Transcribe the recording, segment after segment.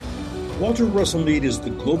Walter Russell Mead is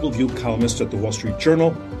the Global View columnist at the Wall Street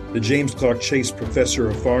Journal, the James Clark Chase Professor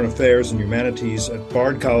of Foreign Affairs and Humanities at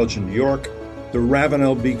Bard College in New York, the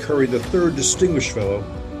Ravenel B. Curry III Distinguished Fellow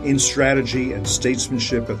in Strategy and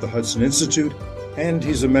Statesmanship at the Hudson Institute, and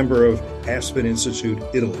he's a member of Aspen Institute,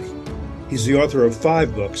 Italy. He's the author of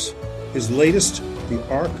 5 books, his latest, The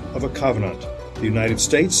Ark of a Covenant, The United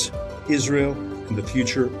States, Israel, and the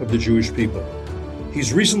Future of the Jewish People.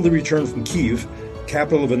 He's recently returned from Kyiv,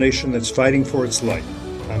 capital of a nation that's fighting for its life.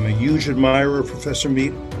 I'm a huge admirer of Professor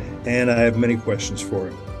Mead, and I have many questions for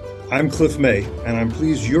him. I'm Cliff May, and I'm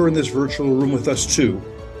pleased you're in this virtual room with us too,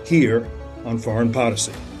 here on Foreign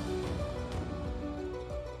Policy.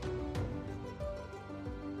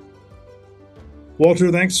 Walter,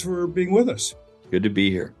 thanks for being with us. Good to be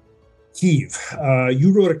here. Kyiv,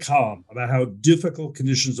 you wrote a column about how difficult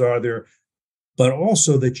conditions are there, but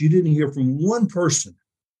also that you didn't hear from one person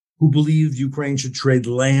who believed Ukraine should trade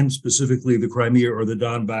land, specifically the Crimea or the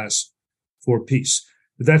Donbass, for peace.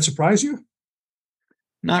 Did that surprise you?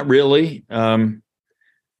 Not really. Everything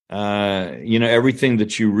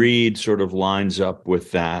that you read sort of lines up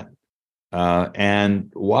with that.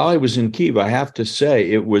 And while I was in Kyiv, I have to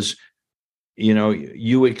say it was,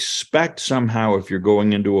 you expect somehow if you're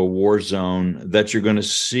going into a war zone that you're going to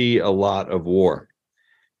see a lot of war.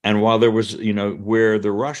 And while there was, where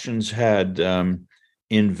the Russians had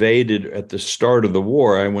invaded at the start of the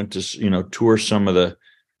war, I went to, tour some of the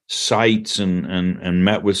sites and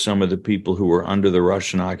met with some of the people who were under the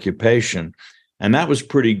Russian occupation. And that was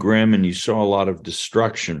pretty grim, and you saw a lot of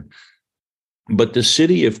destruction. But the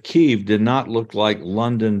city of Kyiv did not look like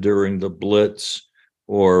London during the Blitz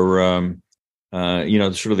or,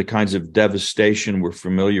 sort of the kinds of devastation we're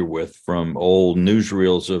familiar with from old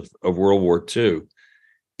newsreels of World War II.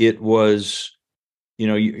 It was,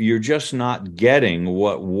 you're just not getting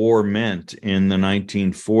what war meant in the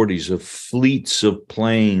 1940s of fleets of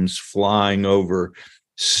planes flying over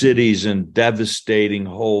cities and devastating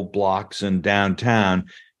whole blocks in downtown.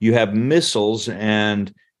 You have missiles,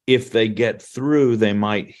 and if they get through, they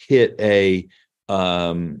might hit a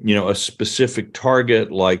specific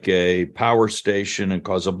target like a power station and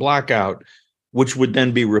cause a blackout, which would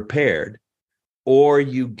then be repaired. Or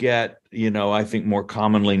you get, I think more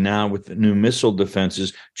commonly now with the new missile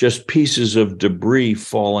defenses, just pieces of debris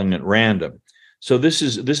falling at random. So this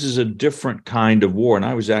is a different kind of war. And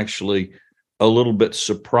I was actually a little bit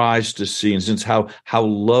surprised to see, and since how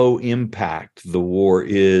low impact the war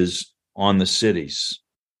is on the cities.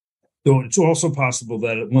 So it's also possible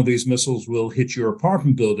that one of these missiles will hit your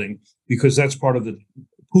apartment building, because that's part of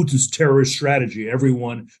Putin's terrorist strategy.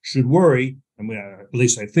 Everyone should worry. I mean, at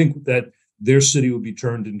least I think that their city will be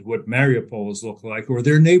turned into what Mariupol's look like, or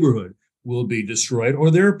their neighborhood will be destroyed, or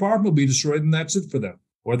their apartment will be destroyed, and that's it for them,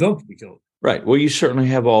 or they'll be killed. Right. Well, you certainly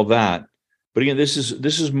have all that. But again, this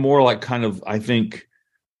is more like kind of, I think,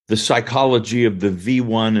 the psychology of the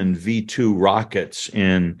V1 and V2 rockets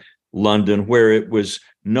in London, where it was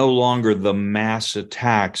no longer the mass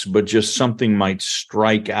attacks, but just something might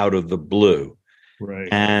strike out of the blue. Right.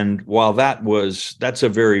 And while that's a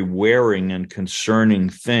very wearing and concerning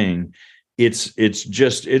thing, it was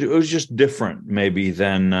just different maybe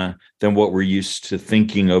than what we're used to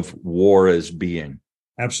thinking of war as being.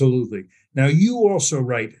 Absolutely. Now, you also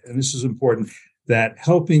write, and this is important, that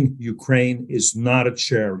helping Ukraine is not a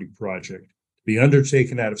charity project to be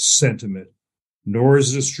undertaken out of sentiment, nor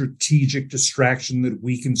is it a strategic distraction that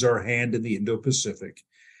weakens our hand in the Indo-Pacific.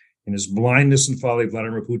 In his blindness and folly,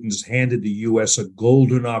 Vladimir Putin has handed the U.S. a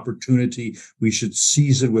golden opportunity. We should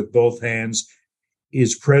seize it with both hands.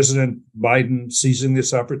 Is President Biden seizing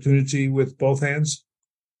this opportunity with both hands?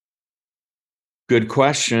 Good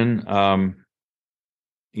question.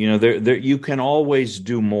 There you can always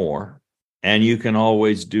do more, and you can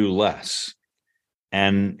always do less.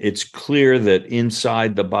 And it's clear that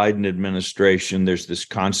inside the Biden administration, there's this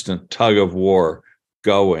constant tug of war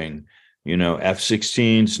going,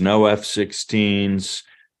 F-16s, no F-16s.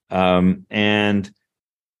 And,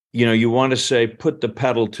 you want to say, put the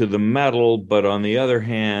pedal to the metal, but on the other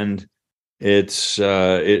hand, it's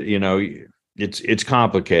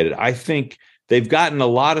complicated. I think they've gotten a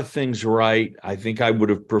lot of things right. I think I would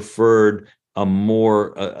have preferred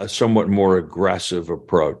a somewhat more aggressive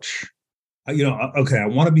approach. Okay, I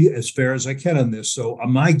want to be as fair as I can on this. So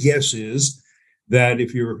my guess is that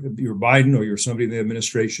if you're Biden or you're somebody in the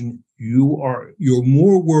administration, you're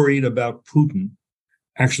more worried about Putin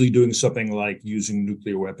actually doing something like using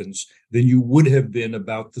nuclear weapons than you would have been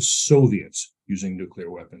about the Soviets using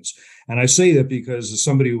nuclear weapons. And I say that because as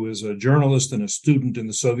somebody who was a journalist and a student in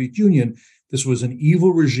the Soviet Union, this was an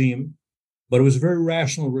evil regime, but it was a very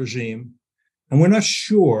rational regime. And we're not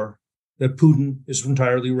sure that Putin is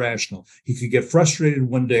entirely rational. He could get frustrated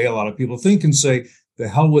one day, a lot of people think, and say, the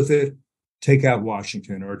hell with it, take out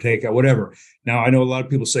Washington or take out whatever. Now, I know a lot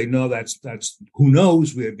of people say, no, that's who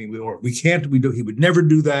knows? We can't, he would never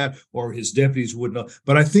do that, or his deputies would not.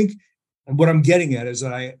 But I think what I'm getting at is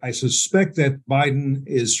that I suspect that Biden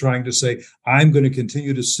is trying to say, I'm going to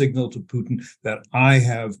continue to signal to Putin that I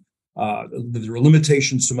have there are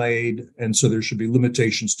limitations to my aid, and so there should be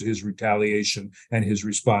limitations to his retaliation and his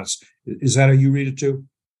response. Is that how you read it too?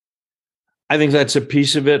 I think that's a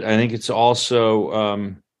piece of it. I think it's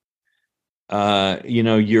also, I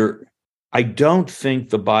don't think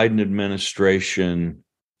the Biden administration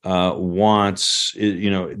wants,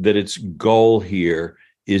 that its goal here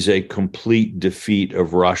is a complete defeat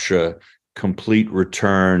of Russia, complete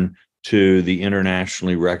return to the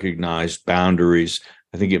internationally recognized boundaries.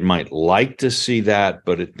 I think it might like to see that,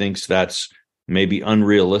 but it thinks that's maybe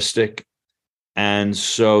unrealistic. And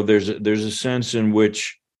so there's a sense in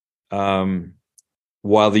which,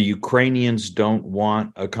 while the Ukrainians don't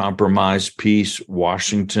want a compromised peace,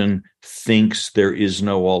 Washington thinks there is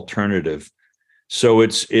no alternative. So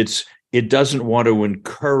it doesn't want to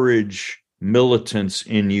encourage militants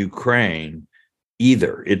in Ukraine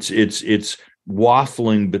either. It's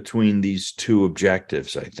waffling between these two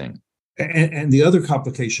objectives, I think. And the other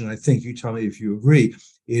complication, I think, you tell me if you agree,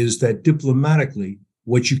 is that diplomatically,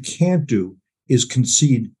 what you can't do is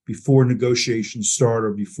concede before negotiations start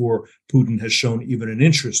or before Putin has shown even an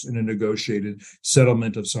interest in a negotiated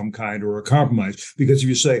settlement of some kind or a compromise. Because if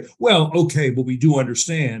you say, well, okay, but we do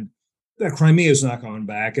understand that Crimea is not going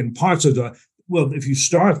back and parts of the, well, if you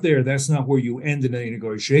start there, that's not where you end in any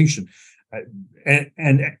negotiation. And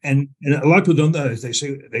a lot of people don't know. They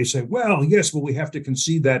say, well, yes, but we have to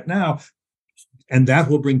concede that now, and that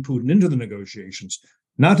will bring Putin into the negotiations.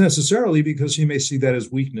 Not necessarily, because he may see that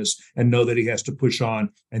as weakness and know that he has to push on,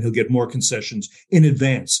 and he'll get more concessions in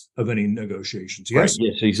advance of any negotiations. Yes,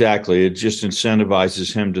 right. Yes, exactly. It just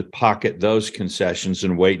incentivizes him to pocket those concessions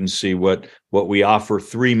and wait and see what we offer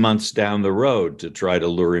 3 months down the road to try to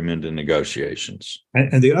lure him into negotiations.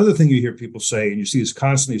 And the other thing you hear people say, and you see this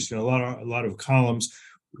constantly, you see a lot of columns,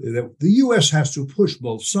 that the U.S. has to push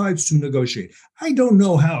both sides to negotiate. I don't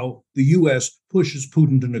know how the U.S. pushes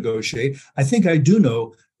Putin to negotiate. I think I do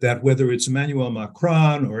know that whether it's Emmanuel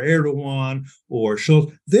Macron or Erdogan or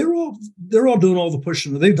Schultz, they're all doing all the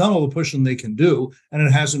pushing. They've done all the pushing they can do, and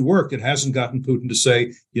it hasn't worked. It hasn't gotten Putin to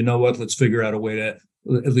say, you know what, let's figure out a way to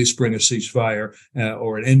at least bring a ceasefire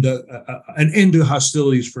or an end to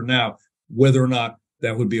hostilities for now, whether or not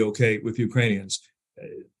that would be okay with Ukrainians.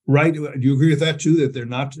 Right? Do you agree with that too?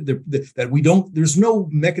 That that we don't. There's no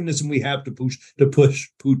mechanism we have to push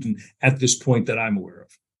Putin at this point that I'm aware of.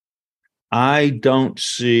 I don't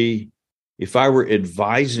see. If I were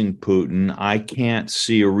advising Putin, I can't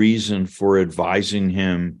see a reason for advising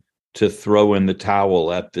him to throw in the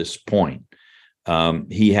towel at this point.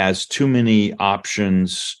 He has too many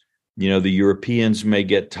options. The Europeans may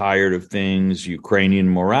get tired of things. Ukrainian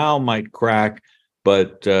morale might crack.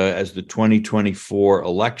 But as the 2024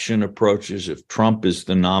 election approaches, if Trump is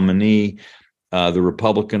the nominee, the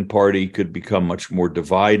Republican Party could become much more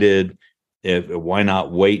divided. Why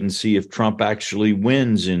not wait and see if Trump actually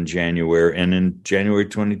wins in January? And in January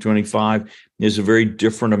 2025 is a very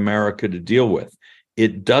different America to deal with.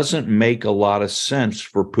 It doesn't make a lot of sense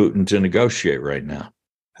for Putin to negotiate right now.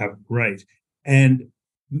 Right. And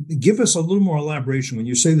give us a little more elaboration when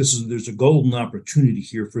you say there's a golden opportunity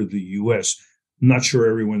here for the U.S. I'm not sure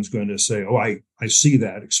everyone's going to say, oh, I see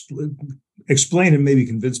that. Explain and maybe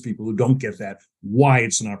convince people who don't get that why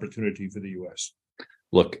it's an opportunity for the U.S.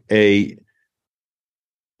 Look,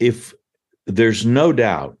 if there's no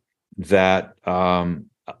doubt that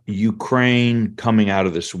Ukraine coming out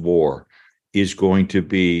of this war is going to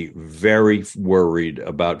be very worried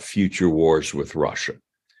about future wars with Russia.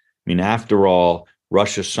 I mean, after all,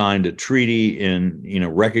 Russia signed a treaty and,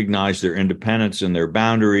 recognized their independence and their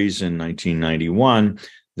boundaries in 1991.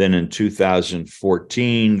 Then in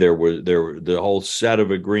 2014, there were the whole set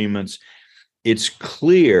of agreements. It's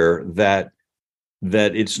clear that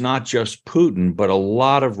it's not just Putin, but a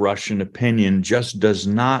lot of Russian opinion just does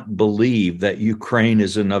not believe that Ukraine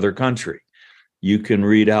is another country. You can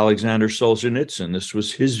read Alexander Solzhenitsyn. This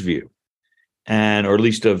was his view, or at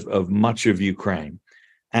least of much of Ukraine.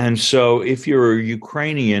 And so if you're a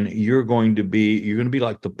Ukrainian, you're going to be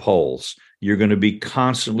like the Poles. You're going to be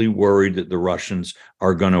constantly worried that the Russians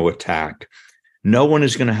are going to attack. No one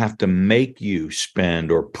is going to have to make you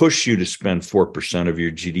spend or push you to spend 4% of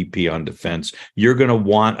your GDP on defense. You're going to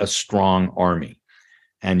want a strong army.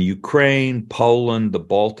 And Ukraine, Poland, the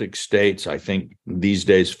Baltic states, I think these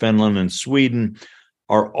days Finland and Sweden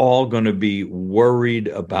are all going to be worried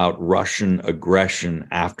about Russian aggression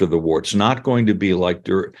after the war. It's not going to be like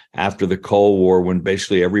after the Cold War, when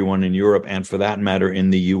basically everyone in Europe, and for that matter in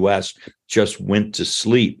the US, just went to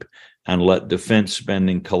sleep and let defense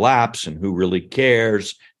spending collapse, and who really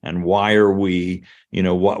cares, and why are we,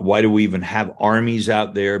 why do we even have armies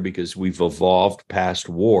out there, because we've evolved past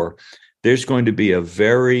war. There's going to be a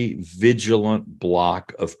very vigilant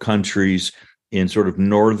block of countries in sort of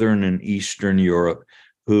Northern and Eastern Europe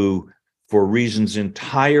who, for reasons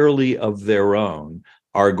entirely of their own,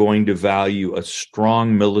 are going to value a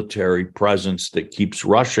strong military presence that keeps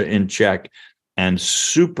Russia in check, and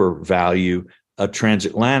super value a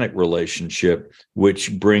transatlantic relationship,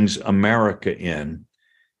 which brings America in.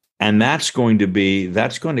 And that's going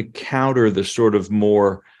to counter the sort of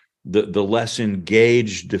more, the less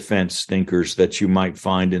engaged defense thinkers that you might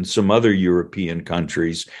find in some other European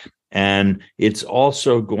countries. And it's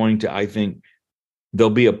also going to, I think, there'll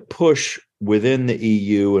be a push within the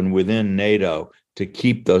EU and within NATO to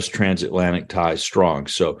keep those transatlantic ties strong.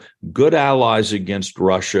 So good allies against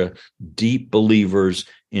Russia, deep believers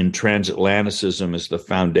in transatlanticism as the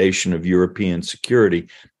foundation of European security.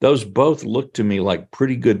 Those both look to me like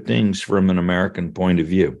pretty good things from an American point of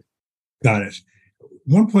view. Got it.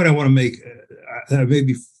 One point I want to make,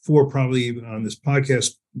 maybe four probably even on this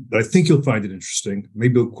podcast, but I think you'll find it interesting.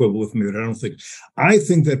 Maybe you'll quibble with me, but I don't think. I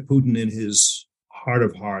think that Putin, in his heart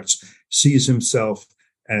of hearts, sees himself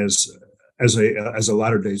as a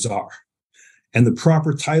latter-day czar, and the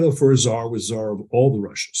proper title for a czar was czar of all the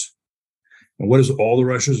Russias. And what does all the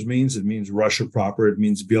Russias means? It means Russia proper. It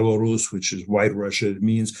means Belarus, which is white Russia. It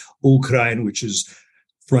means Ukraine, which is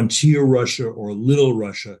frontier Russia or little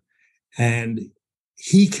Russia. And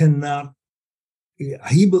he cannot.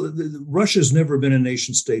 Russia's never been a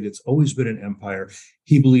nation state. It's always been an empire.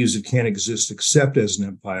 He believes it can't exist except as an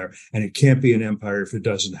empire, and it can't be an empire if it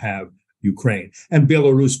doesn't have Ukraine. And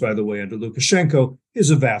Belarus, by the way, under Lukashenko,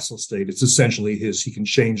 is a vassal state. It's essentially his. He can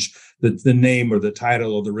change the name or the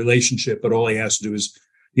title or the relationship, but all he has to do is,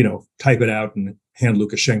 type it out and hand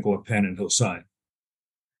Lukashenko a pen and he'll sign.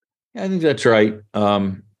 I think that's right.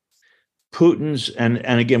 Putin's, and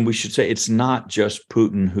again, we should say it's not just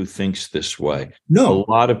Putin who thinks this way. No. A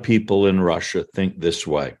lot of people in Russia think this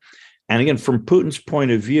way. And again, from Putin's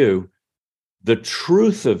point of view, the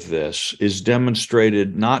truth of this is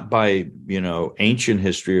demonstrated not by, ancient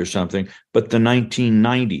history or something, but the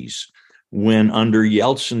 1990s, when under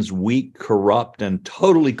Yeltsin's weak, corrupt, and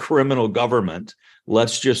totally criminal government,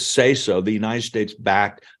 let's just say so, the United States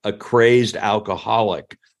backed a crazed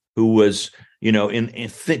alcoholic who was,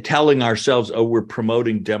 telling ourselves, oh, we're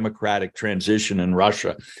promoting democratic transition in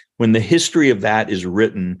Russia. When the history of that is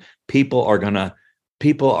written, people are going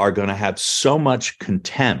to have so much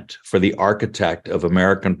contempt for the architect of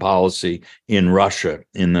American policy in Russia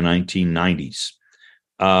in the 1990s.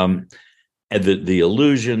 And the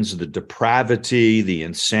illusions, the depravity, the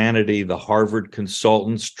insanity, the Harvard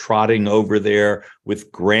consultants trotting over there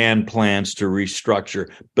with grand plans to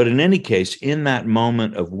restructure. But in any case, in that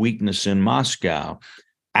moment of weakness in Moscow,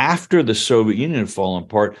 after the Soviet Union had fallen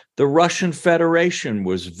apart, the Russian Federation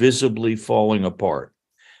was visibly falling apart.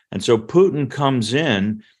 And so Putin comes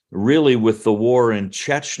in really with the war in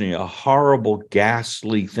Chechnya, a horrible,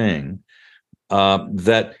 ghastly thing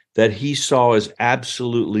that he saw as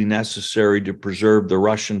absolutely necessary to preserve the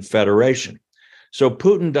Russian Federation. So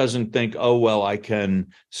Putin doesn't think, oh, well, I can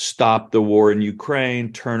stop the war in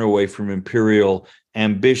Ukraine, turn away from imperial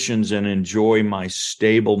ambitions, and enjoy my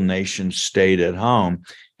stable nation state at home.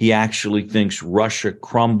 He actually thinks Russia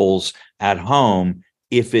crumbles at home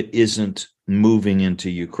if it isn't moving into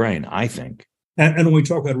Ukraine, I think. And when we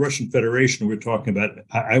talk about Russian Federation, we're talking about,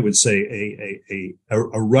 I would say,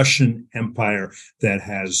 a Russian empire that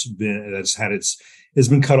has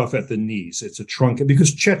been cut off at the knees. It's a trunk,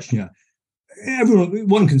 because Chechnya,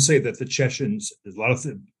 one can say that the Chechens, a lot of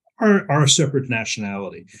them are a separate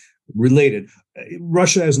nationality, related.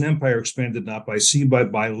 Russia as an empire expanded not by sea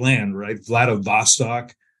but by land, right?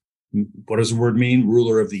 Vladivostok, what does the word mean?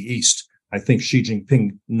 Ruler of the East. I think Xi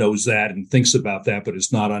Jinping knows that and thinks about that, but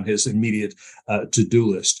it's not on his immediate to-do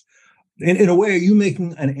list. And in a way, are you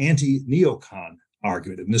making an anti-neocon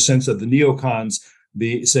argument in the sense of the neocons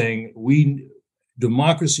saying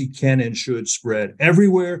democracy can and should spread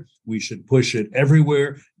everywhere. We should push it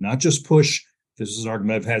everywhere, not just push. This is an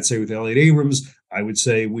argument I've had, say, with Elliot Abrams. I would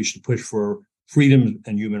say we should push for freedom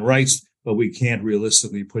and human rights, but we can't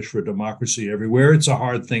realistically push for democracy everywhere. It's a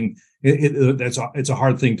hard thing. It's a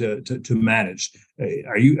hard thing to manage.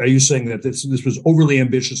 Are you saying that this was overly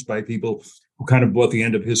ambitious by people who kind of bought the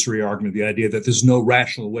end of history argument, the idea that there's no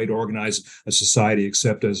rational way to organize a society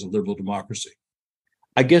except as a liberal democracy?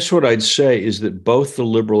 I guess what I'd say is that both the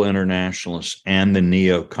liberal internationalists and the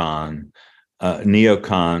neocons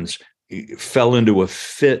fell into a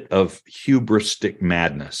fit of hubristic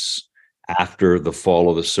madness after the fall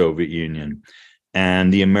of the Soviet Union.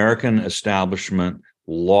 And the American establishment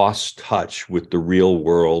lost touch with the real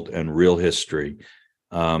world and real history.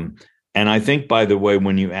 And I think, by the way,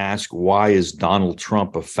 when you ask why is Donald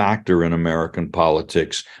Trump a factor in American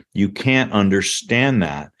politics, you can't understand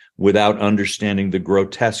that without understanding the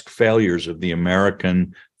grotesque failures of the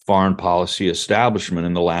American foreign policy establishment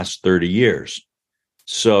in the last 30 years.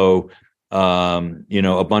 So,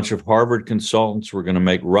 a bunch of Harvard consultants were going to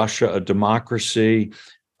make Russia a democracy.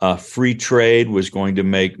 Free trade was going to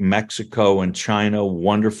make Mexico and China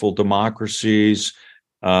wonderful democracies.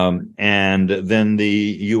 And then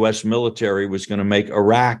the U.S. military was going to make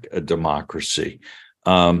Iraq a democracy.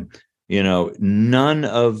 None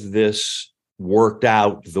of this worked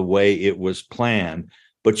out the way it was planned.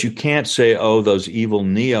 But you can't say, oh, those evil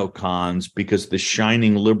neocons, because the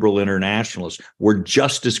shining liberal internationalists were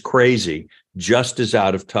just as crazy, just as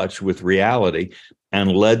out of touch with reality,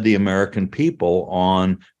 and led the American people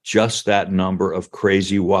on just that number of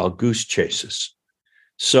crazy wild goose chases.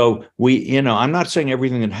 So I'm not saying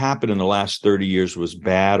everything that happened in the last 30 years was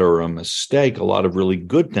bad or a mistake. A lot of really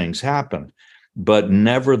good things happened. But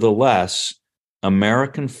nevertheless,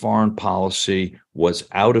 American foreign policy was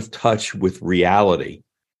out of touch with reality,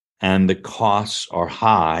 and the costs are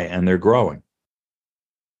high and they're growing.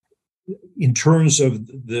 In terms of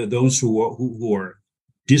those who are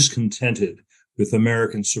discontented with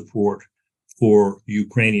American support for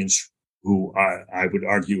Ukrainians, who I would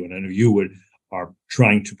argue, and I know you would, are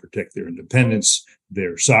trying to protect their independence,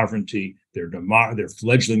 their sovereignty, their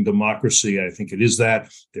fledgling democracy, I think it is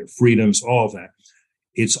that, their freedoms, all of that.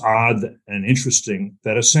 It's odd and interesting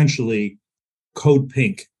that essentially Code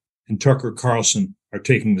Pink and Tucker Carlson are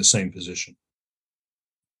taking the same position.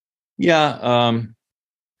 Yeah,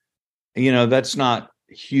 that's not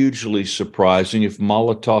hugely surprising. If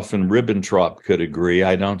Molotov and Ribbentrop could agree,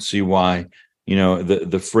 I don't see why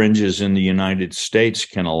the fringes in the United States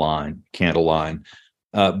can't align.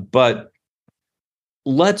 But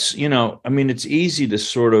let's, it's easy to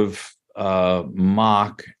sort of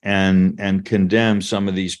mock and condemn some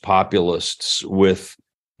of these populists with,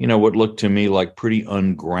 what looked to me like pretty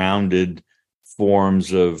ungrounded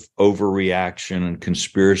forms of overreaction and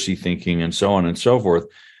conspiracy thinking and so on and so forth.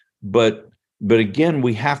 But again,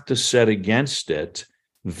 we have to set against it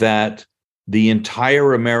that the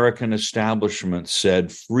entire American establishment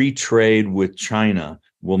said free trade with China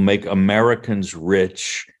will make Americans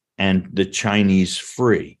rich and the Chinese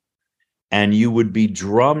free. And you would be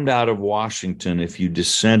drummed out of Washington if you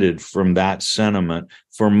dissented from that sentiment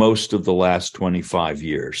for most of the last 25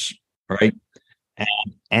 years, right?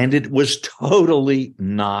 And it was totally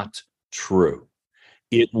not true.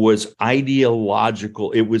 It was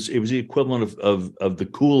ideological. It was the equivalent of the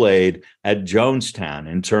Kool-Aid at Jonestown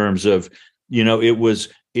in terms of, it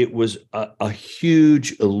was a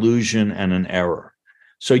huge illusion and an error.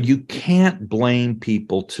 So you can't blame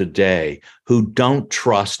people today who don't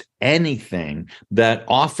trust anything that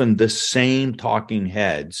often the same talking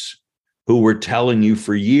heads who were telling you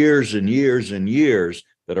for years and years and years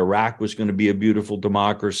that Iraq was going to be a beautiful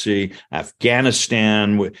democracy,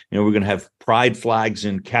 Afghanistan, we're going to have pride flags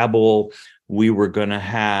in Kabul, we were going to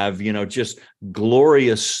have, just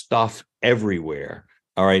glorious stuff everywhere.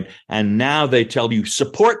 All right. And now they tell you,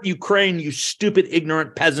 support Ukraine, you stupid,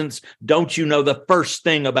 ignorant peasants. Don't you know the first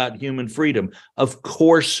thing about human freedom? Of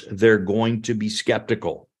course, they're going to be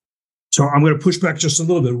skeptical. So I'm going to push back just a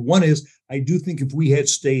little bit. One is, I do think if we had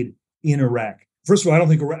stayed in Iraq, first of all, I don't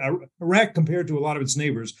think Iraq, compared to a lot of its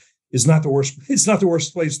neighbors, is not the worst. It's not the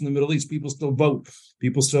worst place in the Middle East. People still vote.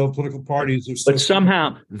 People still have political parties. But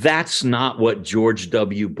somehow that's not what George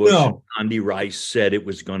W. Bush and Condi Rice said it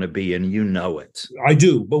was going to be, and you know it. I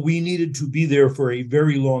do, but we needed to be there for a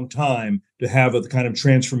very long time to have a kind of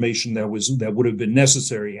transformation that would have been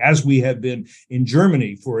necessary, as we have been in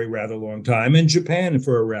Germany for a rather long time, and Japan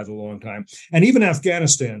for a rather long time, and even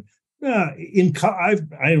Afghanistan. I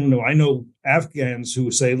don't know. I know Afghans who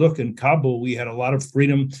say, "Look, in Kabul, we had a lot of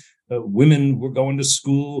freedom. Women were going to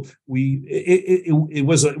school. It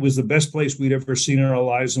was the best place we'd ever seen in our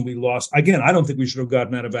lives, and we lost." Again, I don't think we should have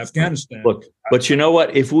gotten out of Afghanistan. Look, but you know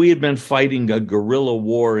what? If we had been fighting a guerrilla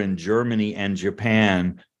war in Germany and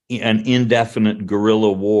Japan, an indefinite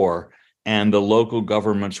guerrilla war, and the local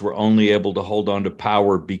governments were only able to hold on to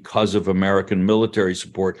power because of American military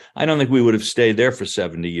support, I don't think we would have stayed there for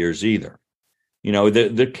 70 years either.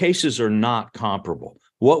 The cases are not comparable.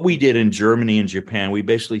 What we did in Germany and Japan, we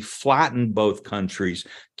basically flattened both countries,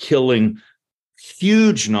 killing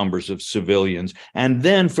huge numbers of civilians. And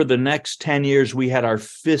then for the next 10 years, we had our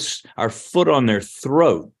foot on their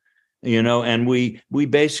throat, and we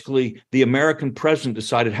basically, the American president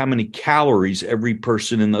decided how many calories every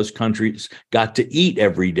person in those countries got to eat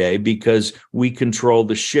every day because we controlled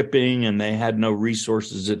the shipping and they had no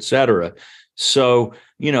resources, et cetera. So,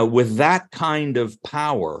 with that kind of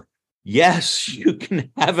power, yes, you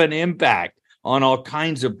can have an impact on all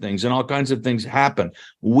kinds of things, and all kinds of things happen.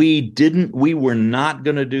 We were not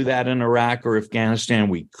going to do that in Iraq or Afghanistan.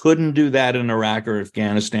 We couldn't do that in Iraq or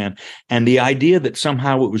Afghanistan. And the idea that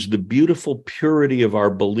somehow it was the beautiful purity of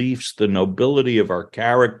our beliefs, the nobility of our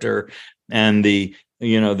character, and the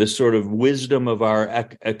sort of wisdom of our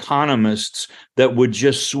economists that would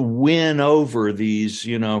just win over these,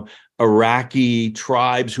 Iraqi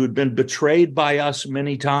tribes who had been betrayed by us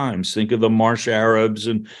many times. Think of the Marsh Arabs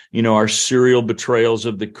and, our serial betrayals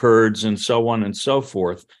of the Kurds and so on and so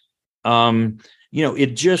forth.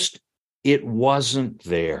 It wasn't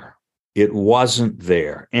there. It wasn't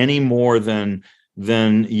there any more than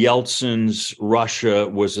Yeltsin's Russia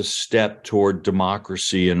was a step toward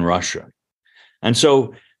democracy in Russia. And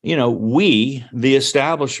so, we, the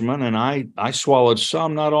establishment, and I swallowed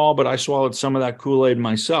some, not all, but I swallowed some of that Kool-Aid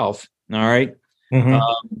myself. All right. Mm-hmm.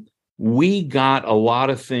 We got a lot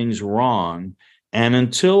of things wrong. And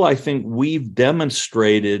until I think we've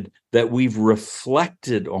demonstrated that we've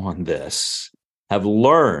reflected on this, have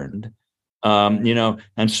learned, and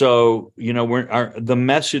so, the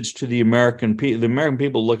message to the American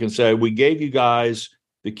people look and say, we gave you guys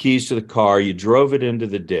the keys to the car. You drove it into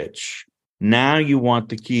the ditch. Now you want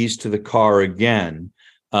the keys to the car again.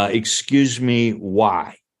 Excuse me,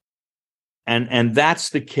 why? And that's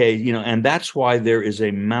the case, and that's why there is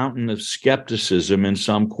a mountain of skepticism in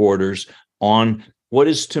some quarters on what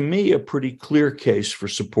is, to me, a pretty clear case for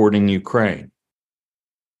supporting Ukraine.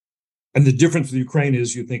 And the difference with Ukraine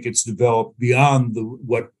is you think it's developed beyond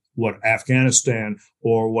what Afghanistan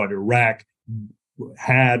or what Iraq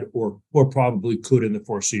had or probably could in the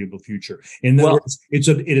foreseeable future. In other words,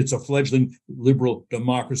 it's a fledgling liberal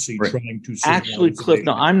democracy, right, trying to actually, Cliff.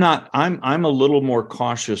 No, I'm not. I'm a little more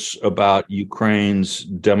cautious about Ukraine's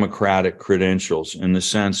democratic credentials in the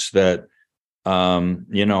sense that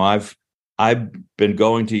I've been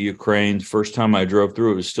going to Ukraine. The first time I drove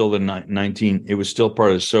through, it was still it was still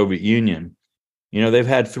part of the Soviet Union. They've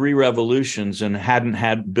had 3 revolutions and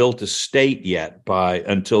hadn't built a state yet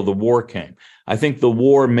until the war came. I think the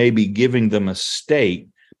war may be giving them a state.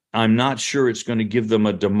 I'm not sure it's going to give them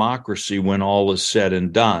a democracy when all is said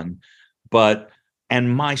and done.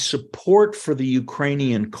 And my support for the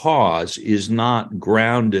Ukrainian cause is not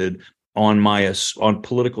grounded on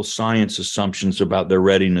political science assumptions about their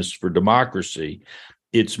readiness for democracy.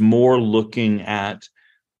 It's more looking at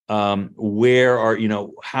how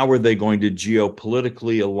are they going to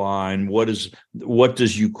geopolitically align? What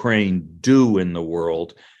does Ukraine do in the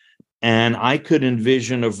world? And I could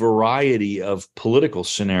envision a variety of political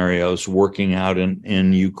scenarios working out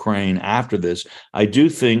in Ukraine after this. I do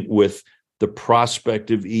think with the prospect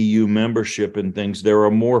of EU membership and things, there are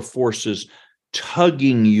more forces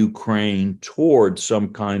tugging Ukraine towards some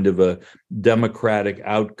kind of a democratic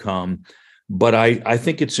outcome. But I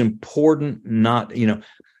think it's important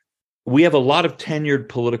we have a lot of tenured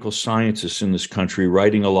political scientists in this country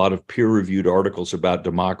writing a lot of peer-reviewed articles about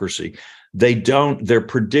democracy. Their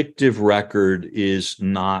predictive record is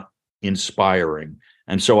not inspiring.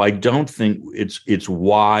 And so I don't think it's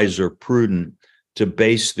wise or prudent to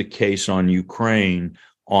base the case on Ukraine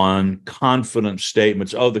on confident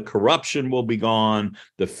statements. Oh, the corruption will be gone,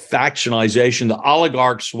 the factionalization, the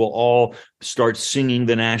oligarchs will all start singing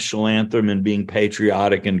the national anthem and being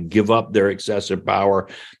patriotic and give up their excessive power.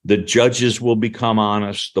 The judges will become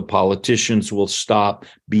honest. The politicians will stop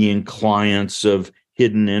being clients of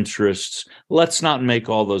hidden interests. Let's not make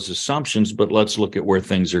all those assumptions, but let's look at where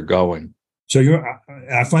things are going. So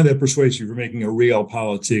I find that persuasive. You're making a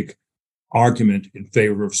realpolitik argument in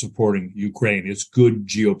favor of supporting Ukraine. It's good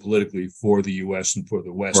geopolitically for the U.S. and for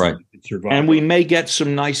the West. Right. And we may get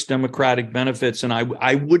some nice democratic benefits, and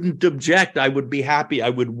I wouldn't object. I would be happy. I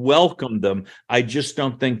would welcome them. I just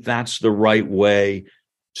don't think that's the right way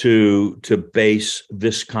to base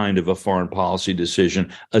this kind of a foreign policy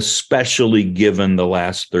decision, especially given the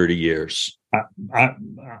last 30 years.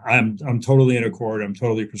 I'm totally in accord. I'm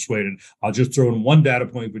totally persuaded. I'll just throw in one data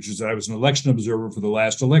point, which is that I was an election observer for the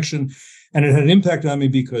last election, and it had an impact on me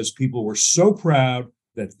because people were so proud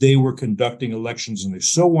that they were conducting elections, and they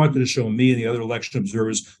so wanted to show me and the other election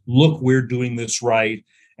observers, look, we're doing this right.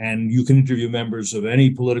 And you can interview members of any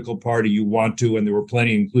political party you want to, and there were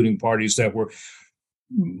plenty, including parties that were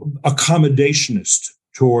accommodationist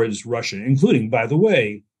towards Russia, including, by the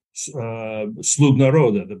way, Slug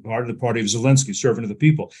Naroda, the party of Zelensky, servant of the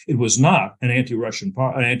people. It was not an anti-Russian,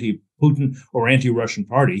 an anti-Putin or anti-Russian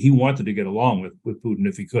party. He wanted to get along with Putin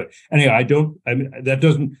if he could. Anyway, that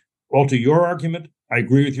doesn't alter your argument. I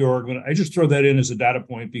agree with your argument. I just throw that in as a data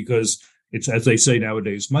point because it's, as they say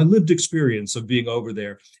nowadays, my lived experience of being over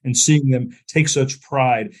there and seeing them take such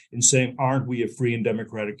pride in saying, "Aren't we a free and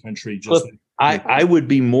democratic country?" Just Look, I would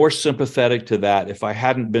be more sympathetic to that if I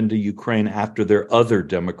hadn't been to Ukraine after their other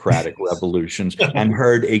democratic revolutions and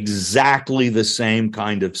heard exactly the same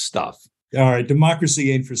kind of stuff. All right,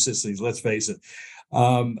 democracy ain't for sissies, let's face it.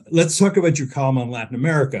 Let's talk about your column on Latin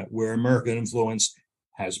America, where American influence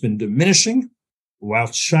has been diminishing, while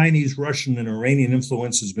Chinese, Russian, and Iranian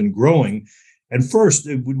influence has been growing. And first,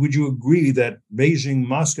 would you agree that Beijing,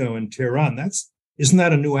 Moscow, and Tehran, isn't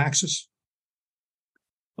that a new axis?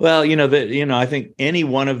 Well, I think any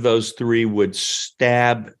one of those three would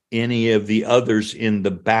stab any of the others in the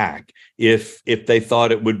back if they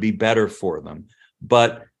thought it would be better for them.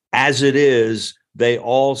 But as it is, they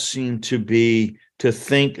all seem to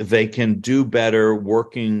think they can do better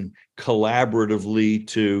working collaboratively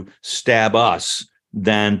to stab us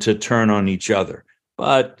than to turn on each other.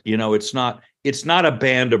 But, it's not a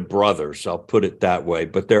band of brothers, I'll put it that way,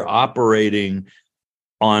 but they're operating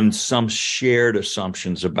on some shared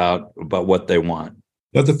assumptions about what they want.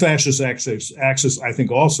 But the fascist axis, I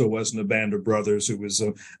think, also wasn't a band of brothers. It was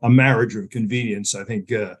a marriage of convenience. I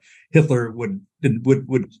think Hitler would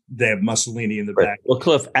have Mussolini in the back. Well,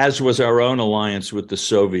 Cliff, as was our own alliance with the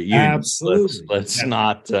Soviet Union. Absolutely. Let's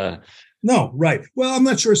not. No, right. Well, I'm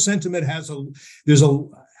not sure sentiment how to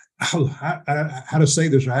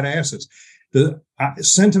ask this. The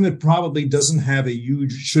sentiment probably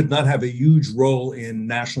should not have a huge role in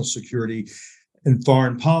national security and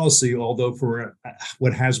foreign policy, although for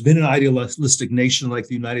what has been an idealistic nation like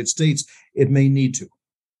the United States, it may need to.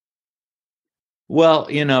 Well,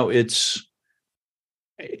 when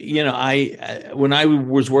I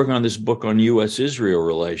was working on this book on U.S.-Israel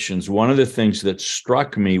relations, one of the things that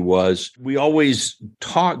struck me was we always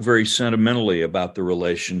talk very sentimentally about the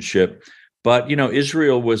relationship. But,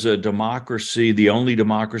 Israel was a democracy, the only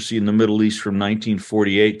democracy in the Middle East from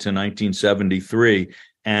 1948 to 1973.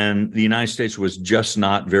 And the United States was just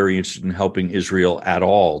not very interested in helping Israel at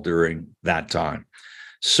all during that time.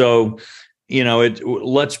 So,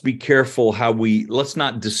 let's be careful let's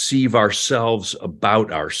not deceive ourselves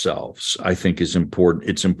about ourselves, I think is important.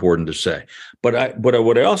 It's important to say. But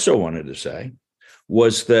what I also wanted to say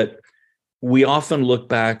was that we often look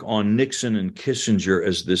back on Nixon and Kissinger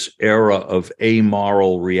as this era of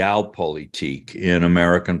amoral realpolitik in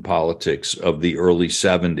American politics of the early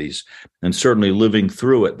 70s. And certainly living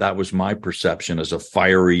through it, that was my perception as a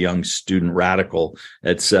fiery young student radical,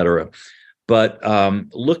 et cetera. But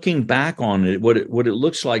looking back on it, what it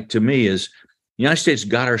looks like to me is the United States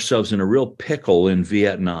got ourselves in a real pickle in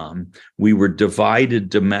Vietnam. We were divided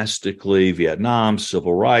domestically, Vietnam,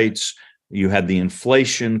 civil rights. You had the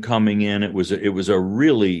inflation coming in. It was a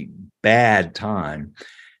really bad time.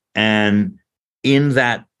 And in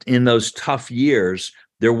those tough years,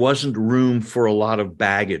 there wasn't room for a lot of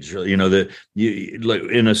baggage. In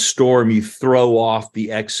a storm, you throw off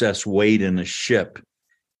the excess weight in a ship.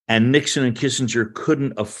 And Nixon and Kissinger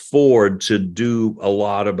couldn't afford to do a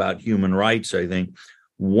lot about human rights, I think.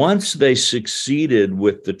 Once they succeeded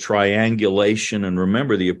with the triangulation, and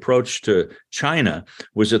remember, the approach to China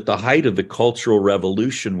was at the height of the Cultural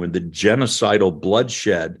Revolution when the genocidal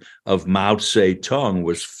bloodshed of Mao Zedong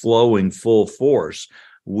was flowing full force.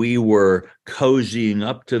 We were cozying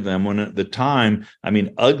up to them when at the time,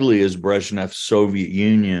 ugly as Brezhnev's Soviet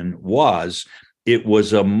Union was, it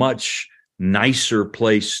was a much nicer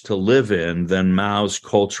place to live in than Mao's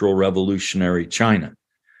Cultural Revolutionary China.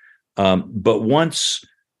 But once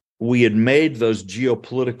we had made those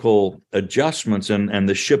geopolitical adjustments and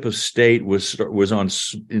the ship of state was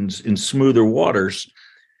in smoother waters,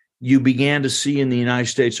 you began to see in the United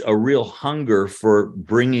States a real hunger for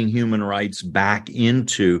bringing human rights back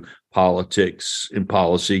into politics and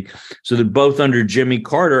policy, so that both under Jimmy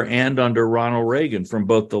Carter and under Ronald Reagan, from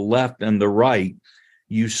both the left and the right,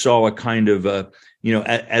 you saw a kind of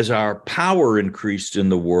as our power increased in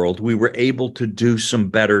the world, we were able to do some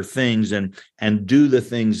better things and do the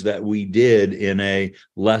things that we did in a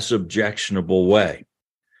less objectionable way.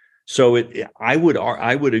 So I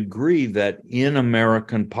would agree that in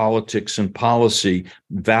American politics and policy,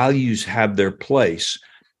 values have their place.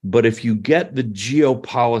 But if you get the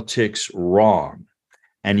geopolitics wrong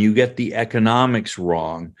and you get the economics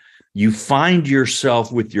wrong, you find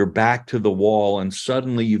yourself with your back to the wall, and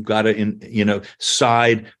suddenly you've got to,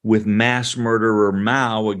 side with mass murderer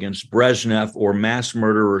Mao against Brezhnev, or mass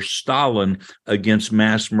murderer Stalin against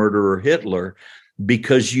mass murderer Hitler,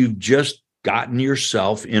 because you've just gotten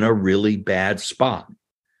yourself in a really bad spot.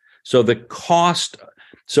 So the cost.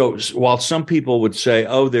 So while some people would say,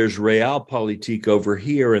 oh, there's realpolitik over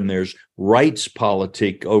here and there's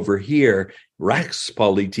Rechtspolitik over here,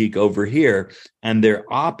 Rechtspolitik over here, and they're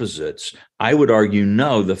opposites, I would argue,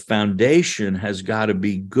 no, the foundation has got to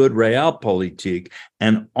be good realpolitik.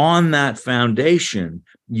 And on that foundation,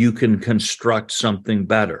 you can construct something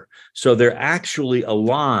better. So they're actually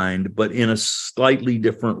aligned, but in a slightly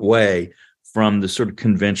different way from the sort of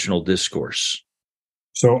conventional discourse.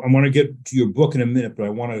 So I want to get to your book in a minute, but I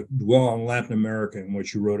want to dwell on Latin America and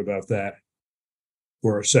what you wrote about that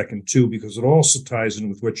for a second, too, because it also ties in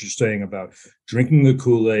with what you're saying about drinking the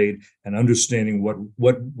Kool-Aid and understanding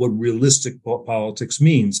what realistic politics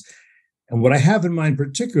means. And what I have in mind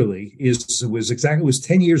particularly is it was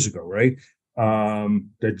 10 years ago, right,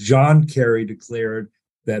 that John Kerry declared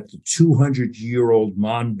that the 200-year-old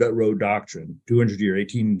Monroe Doctrine, 200-year,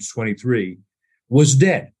 1823, was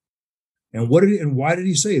dead. And why did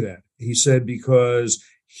he say that? He said because,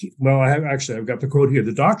 I've got the quote here.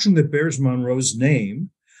 The doctrine that bears Monroe's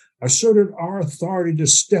name asserted our authority to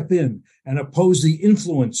step in and oppose the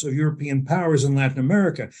influence of European powers in Latin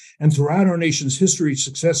America. And throughout our nation's history,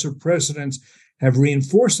 successive presidents have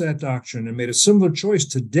reinforced that doctrine and made a similar choice.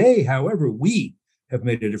 Today, however, we have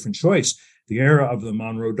made a different choice. The era of the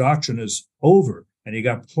Monroe Doctrine is over. And he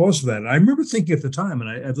got applause for that. And I remember thinking at the time, and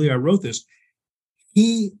I believe I wrote this,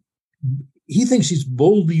 he thinks he's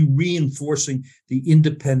boldly reinforcing the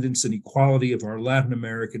independence and equality of our Latin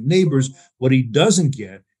American neighbors. What he doesn't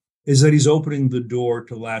get is that he's opening the door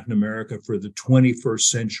to Latin America for the 21st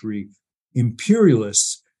century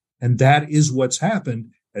imperialists. And that is what's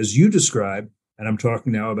happened, as you described. And I'm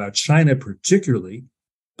talking now about China particularly,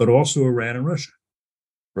 but also Iran and Russia.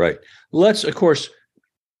 Right. Of course,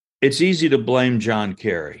 it's easy to blame John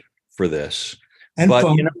Kerry for this.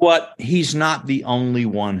 But you know what? He's not the only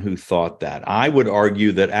one who thought that. I would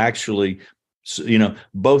argue that actually,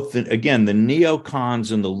 both the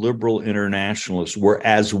neocons and the liberal internationalists were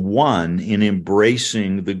as one in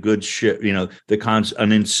embracing the good shit,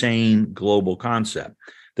 an insane global concept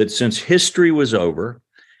that since history was over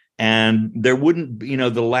and there wouldn't,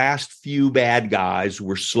 the last few bad guys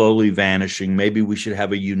were slowly vanishing. Maybe we should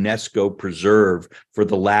have a UNESCO preserve for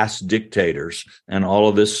the last dictators and all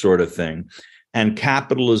of this sort of thing. And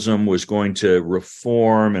capitalism was going to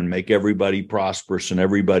reform and make everybody prosperous and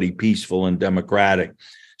everybody peaceful and democratic.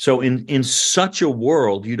 So in such a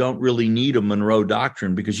world, you don't really need a Monroe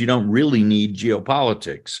Doctrine because you don't really need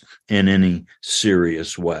geopolitics in any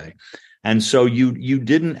serious way. And so you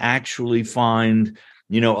didn't actually find,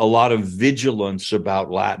 a lot of vigilance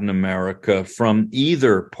about Latin America from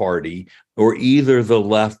either party or either the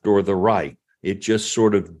left or the right. It just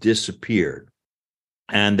sort of disappeared.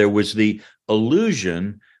 And there was the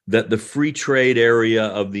illusion that the free trade area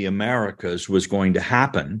of the Americas was going to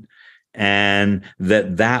happen and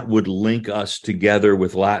that would link us together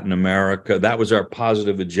with Latin America. That was our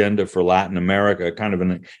positive agenda for Latin America, kind of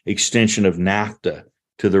an extension of NAFTA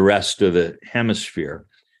to the rest of the hemisphere.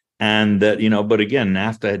 And that, but again,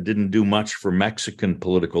 NAFTA didn't do much for Mexican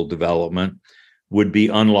political development, would be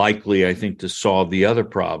unlikely, I think, to solve the other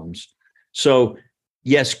problems. So,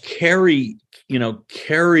 yes, Kerry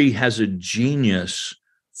has a genius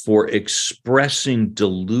for expressing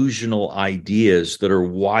delusional ideas that are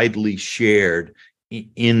widely shared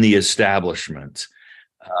in the establishment.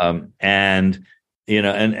 And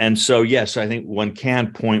so, yes, I think one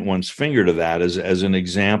can point one's finger to that as an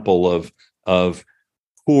example of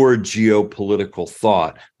poor geopolitical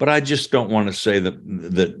thought. But I just don't want to say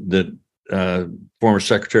that former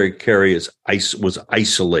Secretary Kerry was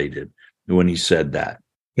isolated when he said that.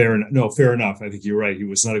 Fair enough. I think you're right. He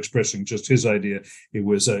was not expressing just his idea. It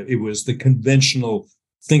was the conventional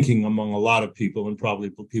thinking among a lot of people, and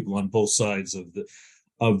probably people on both sides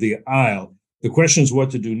of the aisle. The question is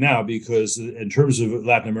what to do now, because in terms of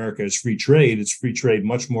Latin America as free trade, it's free trade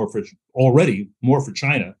much more for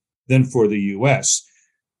China than for the U.S.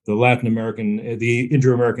 The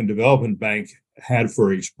Inter-American Development Bank had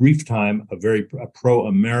for a brief time a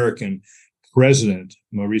pro-American president,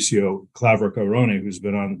 Mauricio Claver-Carone, who's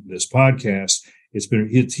been on this podcast. He's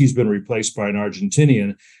been replaced by an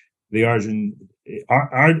Argentinian.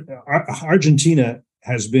 Argentina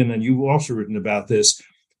has been, and you've also written about this,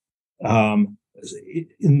 in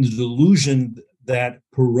the delusion that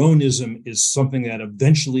Peronism is something that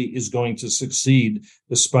eventually is going to succeed,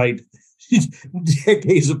 despite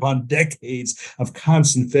decades upon decades of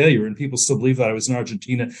constant failure, and people still believe that. I was in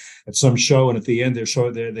Argentina at some show, and at the end, they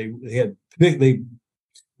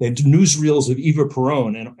had newsreels of Eva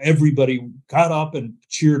Peron, and everybody got up and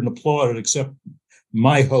cheered and applauded, except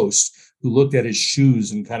my host, who looked at his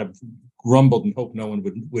shoes and kind of grumbled and hoped no one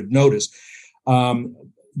would notice.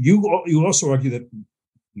 You also argue that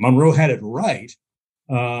Monroe had it right,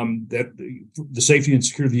 that the safety and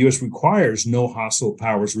security of the U.S. requires no hostile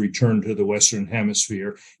powers return to the Western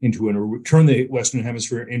Hemisphere turn the Western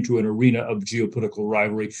Hemisphere into an arena of geopolitical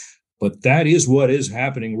rivalry. But that is what is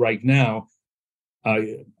happening right now.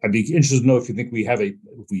 I'd be interested to know if you think we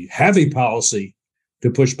have a policy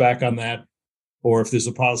to push back on that, or if there's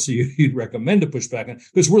a policy you'd recommend to push back on,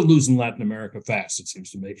 because we're losing Latin America fast, it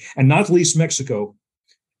seems to me, and not least Mexico.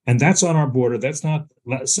 And that's on our border. That's not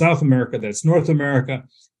South America. That's North America.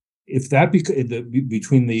 If that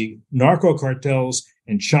between the narco cartels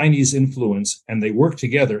and Chinese influence, and they work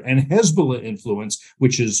together, and Hezbollah influence,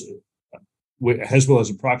 which is Hezbollah as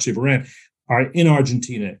a proxy of Iran, are in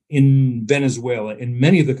Argentina, in Venezuela, in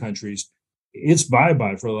many of the countries, it's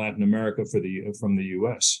bye-bye for Latin America from the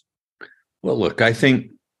U.S. Well, look, I think,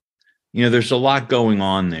 there's a lot going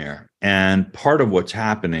on there. And part of what's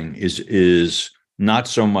happening is not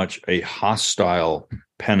so much a hostile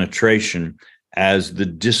penetration as the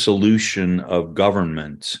dissolution of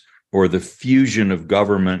government, or the fusion of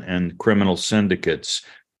government and criminal syndicates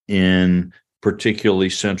in particularly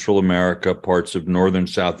Central America, parts of Northern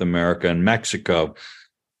South America, and Mexico.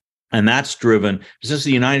 And that's driven, since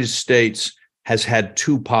the United States has had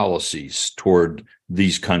two policies toward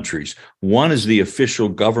these countries. One is the official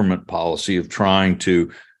government policy of trying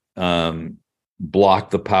to block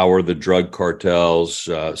the power of the drug cartels,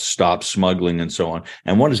 stop smuggling, and so on.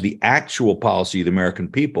 And one is the actual policy of the American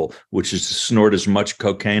people, which is to snort as much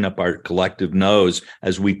cocaine up our collective nose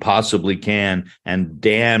as we possibly can, and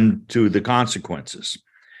damn to the consequences.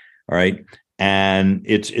 All right. And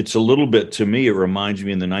it's a little bit, to me, it reminds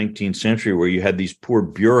me in the 19th century where you had these poor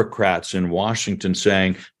bureaucrats in Washington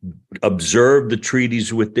saying, observe the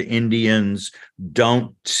treaties with the Indians,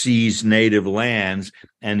 don't seize native lands.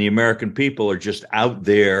 And the American people are just out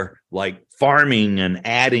there like farming and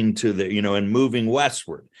adding to the, and moving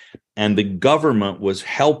westward. And the government was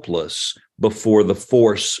helpless before the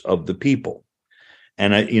force of the people.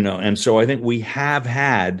 And and so I think we have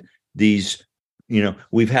had these,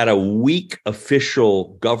 we've had a weak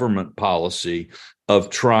official government policy of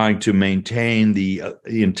trying to maintain the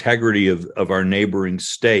integrity of our neighboring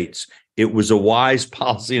states. It was a wise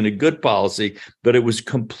policy and a good policy, but it was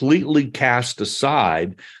completely cast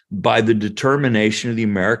aside by the determination of the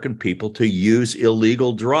American people to use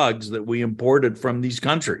illegal drugs that we imported from these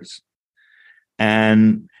countries.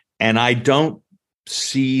 And I don't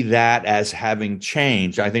see that as having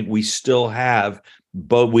changed. I think we still have,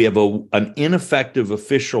 but we have an ineffective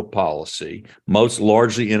official policy, most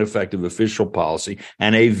largely ineffective official policy,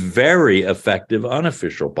 and a very effective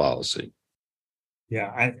unofficial policy.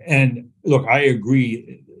 Yeah, and look, I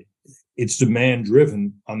agree. It's demand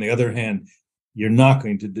driven. On the other hand, you're not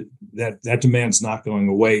going to that demand's not going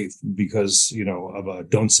away because of a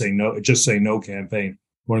 "don't say no, just say no" campaign.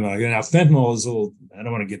 Now, fentanyl is a little. I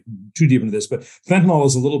don't want to get too deep into this, but fentanyl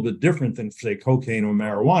is a little bit different than, say, cocaine or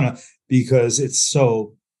marijuana because it's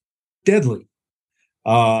so deadly.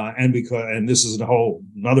 And this is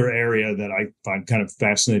another area that I find kind of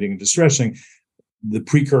fascinating and distressing. The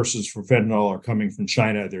precursors for fentanyl are coming from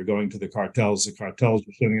China. They're going to the cartels. The cartels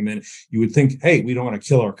are sending them in. You would think, hey, we don't want to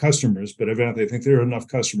kill our customers, but evidently they think there are enough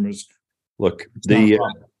customers. Look,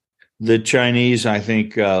 the Chinese, I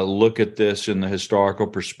think, look at this in the historical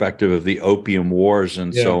perspective of the Opium Wars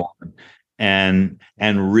and so on. And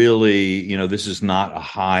really, this is not a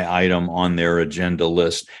high item on their agenda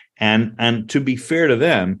list. And to be fair to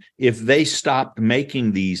them, if they stopped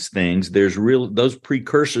making these things, those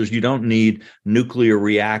precursors. You don't need nuclear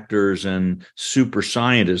reactors and super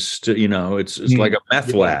scientists to, it's like a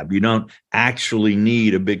meth lab. You don't actually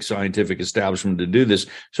need a big scientific establishment to do this.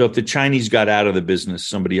 So if the Chinese got out of the business,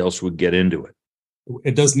 somebody else would get into it.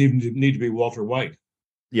 It doesn't even need to be Walter White.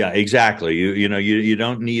 Yeah, exactly. You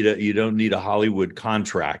don't need a Hollywood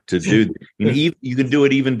contract to do. You can do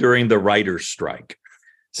it even during the writer's strike.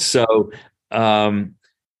 So, so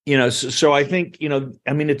I think,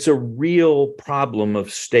 it's a real problem of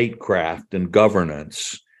statecraft and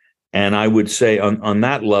governance. And I would say on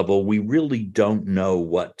that level, we really don't know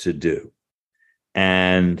what to do.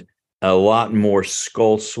 And a lot more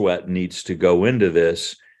skull sweat needs to go into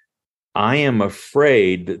this. I am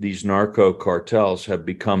afraid that these narco cartels have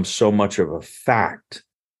become so much of a fact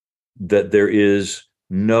that there is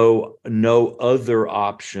no other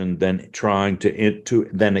option than trying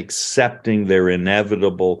than accepting their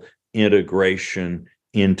inevitable integration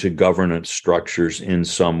into governance structures in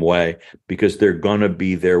some way, because they're going to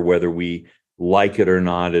be there whether we like it or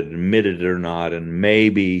not, admit it or not. And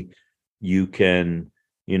maybe you can,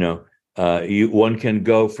 one can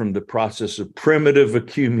go from the process of primitive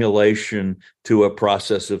accumulation to a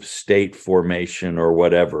process of state formation or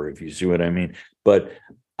whatever, if you see what I mean. But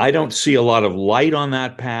I don't see a lot of light on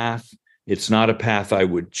that path. It's not a path I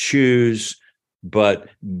would choose. But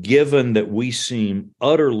given that we seem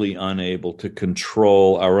utterly unable to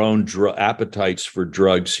control our own appetites for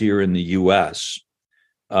drugs here in the U.S.,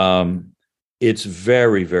 it's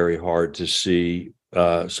very, very hard to see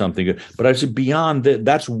something good. But I said beyond that,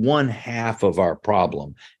 that's one half of our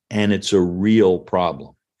problem, and it's a real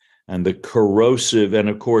problem. And the corrosive, and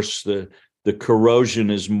of course, the corrosion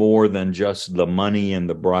is more than just the money and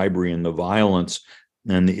the bribery and the violence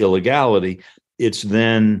and the illegality. It's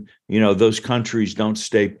then, those countries don't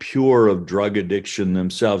stay pure of drug addiction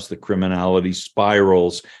themselves, the criminality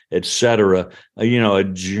spirals, et cetera. A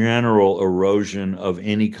general erosion of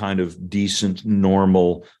any kind of decent,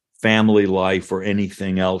 normal family life or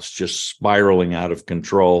anything else, just spiraling out of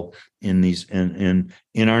control in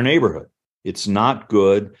our neighborhood. It's not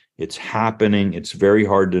good. It's happening. It's very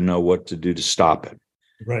hard to know what to do to stop it.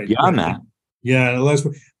 Right. Beyond that. Yeah.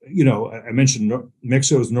 I mentioned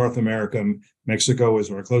Mexico is North America. Mexico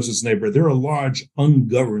is our closest neighbor. There are large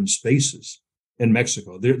ungoverned spaces in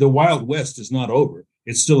Mexico. The Wild West is not over.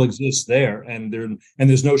 It still exists there, and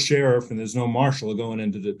there's no sheriff and there's no marshal going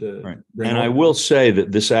into the right. And I will say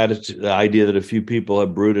that this attitude, the idea that a few people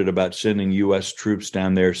have brooded about sending U.S. troops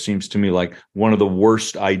down there, seems to me like one of the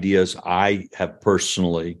worst ideas I have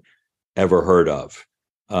personally ever heard of.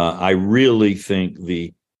 I really think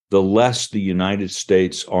the less the United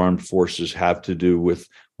States armed forces have to do with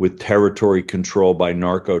territory control by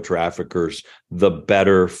narco traffickers, the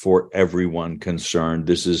better for everyone concerned.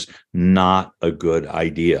 This is not a good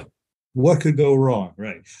idea. What could go wrong?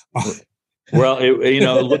 Right. Well,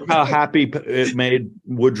 look how happy it made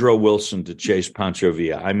Woodrow Wilson to chase Pancho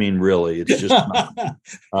Villa. I mean, really, it's just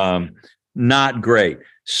not great.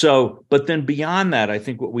 So, but then beyond that, I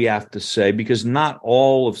think what we have to say, because not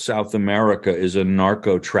all of South America is a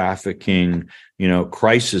narco trafficking,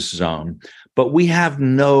 crisis zone, but we have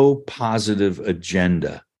no positive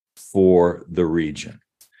agenda for the region.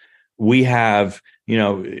 We have,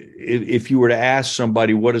 if you were to ask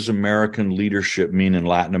somebody, what does American leadership mean in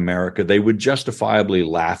Latin America, they would justifiably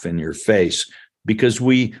laugh in your face, because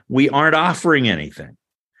we aren't offering anything.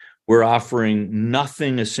 We're offering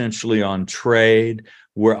nothing essentially on trade.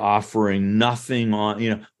 We're offering nothing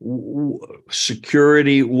on,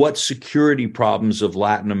 security. What security problems of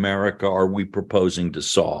Latin America are we proposing to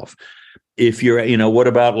solve? If you're, what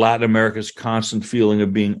about Latin America's constant feeling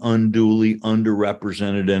of being unduly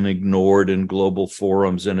underrepresented and ignored in global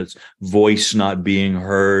forums and its voice not being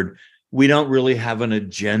heard? We don't really have an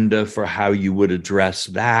agenda for how you would address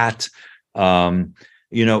that.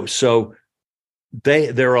 So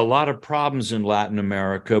there are a lot of problems in Latin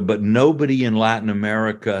America, but nobody in Latin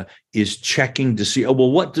America is checking to see,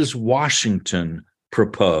 what does Washington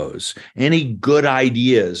propose? Any good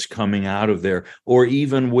ideas coming out of there? Or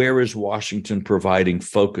even where is Washington providing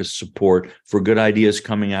focused support for good ideas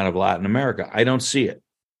coming out of Latin America? I don't see it.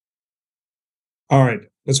 All right,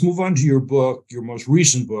 let's move on to your book, your most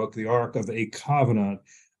recent book, The Ark of a Covenant.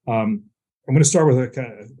 I'm going to start with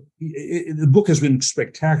the book has been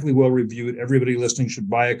spectacularly well reviewed. Everybody listening should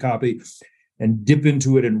buy a copy and dip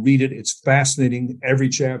into it and read it. It's fascinating. Every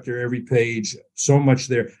chapter, every page, so much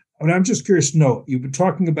there. But I'm just curious to know, you've been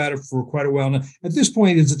talking about it for quite a while now. At this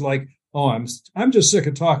point, is it like, I'm just sick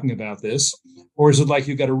of talking about this? Or is it like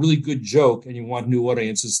you've got a really good joke and you want new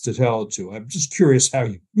audiences to tell it to? I'm just curious how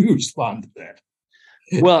you respond to that.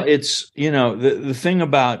 Well, it's, the thing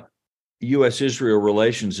about U.S.-Israel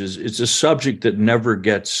relations is it's a subject that never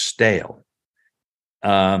gets stale.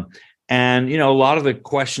 And, a lot of the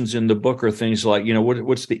questions in the book are things like,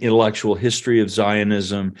 what's the intellectual history of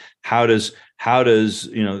Zionism? How does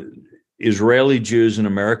Israeli Jews and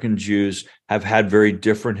American Jews have had very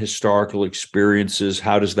different historical experiences?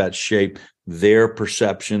 How does that shape their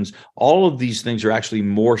perceptions? All of these things are actually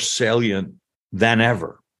more salient than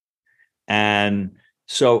ever. And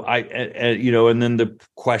so and then the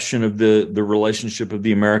question of the relationship of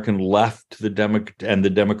the American left to the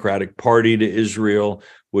Democratic Party to Israel,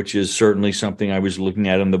 which is certainly something I was looking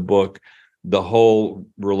at in the book, the whole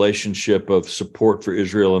relationship of support for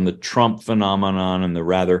Israel and the Trump phenomenon and the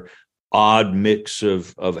rather odd mix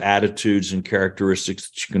of attitudes and characteristics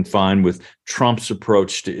that you can find with Trump's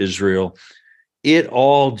approach to Israel. it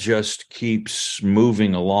all just keeps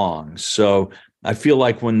moving along. So I feel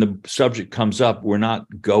like when the subject comes up, we're not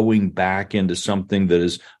going back into something that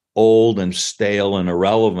is old and stale and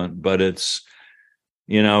irrelevant, but it's,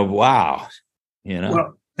 wow,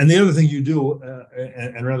 Well, and the other thing you do,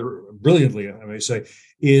 and rather brilliantly, I may say,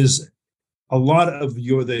 is a lot of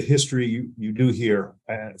the history you do here,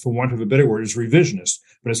 for want of a better word, is revisionist.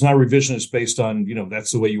 But it's not revisionist based on,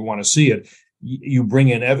 that's the way you want to see it. You bring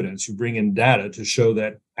in evidence, you bring in data to show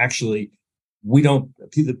that actually we don't,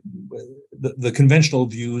 the conventional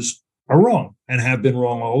views are wrong and have been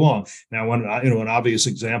wrong all along. Now, an obvious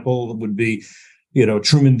example would be,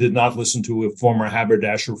 Truman did not listen to a former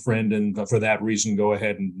haberdasher friend, and for that reason, go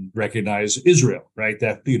ahead and recognize Israel, right?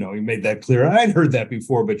 That, he made that clear. I'd heard that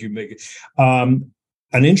before, but you make it. An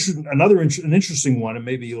interesting one, and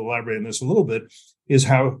maybe you'll elaborate on this a little bit, is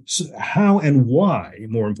how and why,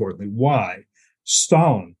 more importantly, why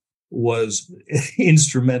Stalin was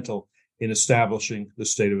instrumental in establishing the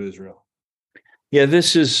state of Israel. Yeah,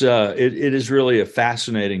 this is it is really a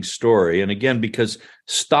fascinating story, and again, because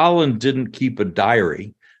Stalin didn't keep a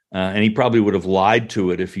diary, and he probably would have lied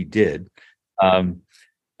to it if he did.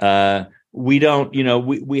 We don't,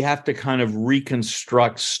 we have to kind of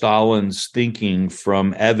reconstruct Stalin's thinking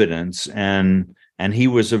from evidence, and he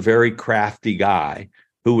was a very crafty guy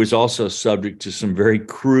who was also subject to some very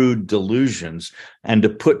crude delusions, and to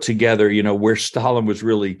put together, where Stalin was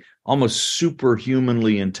really almost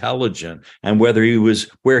superhumanly intelligent, and where he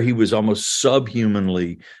was almost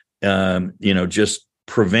subhumanly, just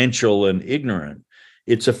provincial and ignorant.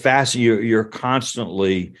 It's you're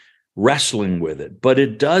constantly wrestling with it. But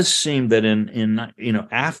it does seem that in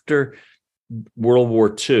after World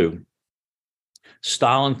War II,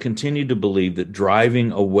 Stalin continued to believe that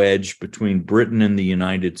driving a wedge between Britain and the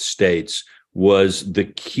United States was the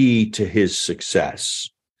key to his success.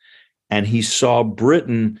 And he saw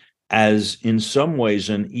Britain as, in some ways,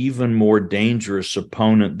 an even more dangerous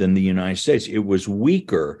opponent than the United States. It was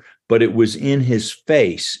weaker, but it was in his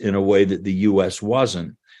face in a way that the U.S.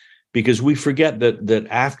 wasn't. Because we forget that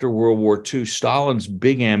after World War II, Stalin's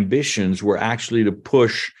big ambitions were actually to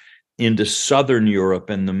push into Southern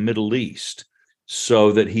Europe and the Middle East,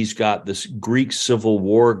 so that he's got this Greek civil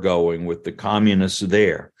war going with the communists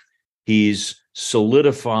there. He's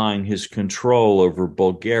solidifying his control over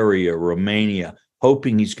Bulgaria, Romania,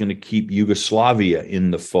 hoping he's going to keep Yugoslavia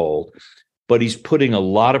in the fold. But he's putting a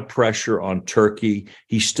lot of pressure on Turkey.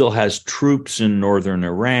 He still has troops in northern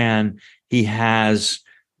Iran. He has,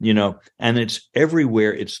 and it's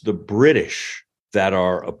everywhere. It's the British that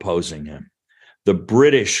are opposing him. The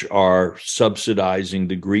British are subsidizing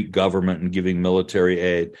the Greek government and giving military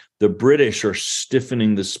aid. The British are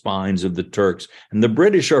stiffening the spines of the Turks. And the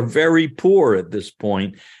British are very poor at this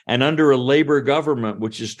point, and under a Labour government,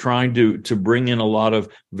 which is trying to bring in a lot of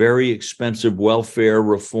very expensive welfare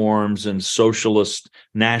reforms and socialist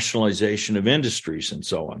nationalization of industries and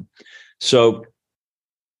so on.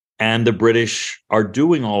 And the British are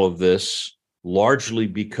doing all of this largely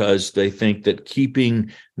because they think that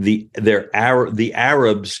keeping the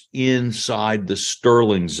Arabs inside the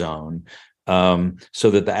sterling zone,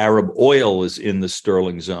 so that the Arab oil is in the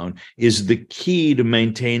sterling zone, is the key to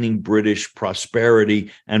maintaining British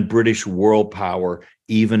prosperity and British world power,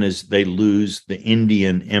 even as they lose the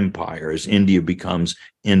Indian empire, as India becomes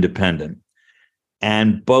independent.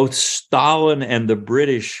 And both Stalin and the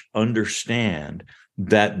British understand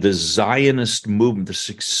that the Zionist movement, the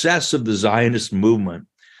success of the Zionist movement,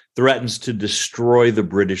 threatens to destroy the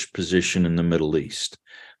British position in the Middle East,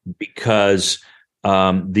 because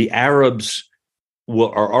the Arabs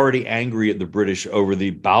are already angry at the British over the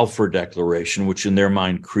Balfour Declaration, which in their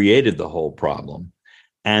mind created the whole problem.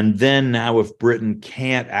 And then now, if Britain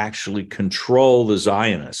can't actually control the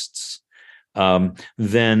Zionists,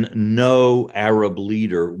 then no Arab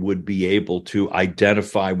leader would be able to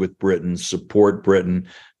identify with Britain, support Britain.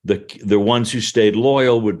 The ones who stayed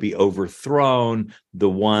loyal would be overthrown. The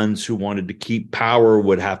ones who wanted to keep power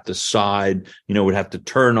would have to side, would have to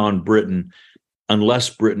turn on Britain, unless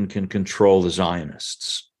Britain can control the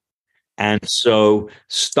Zionists. And so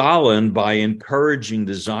Stalin, by encouraging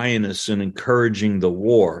the Zionists and encouraging the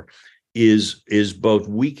war, is both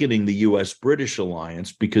weakening the U.S.-British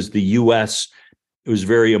alliance, because the U.S. was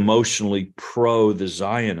very emotionally pro the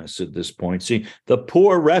Zionists at this point. See, the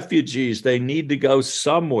poor refugees, they need to go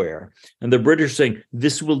somewhere. And the British saying,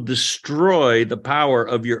 this will destroy the power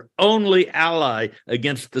of your only ally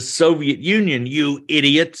against the Soviet Union, you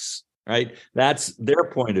idiots, right? That's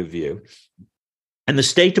their point of view. And the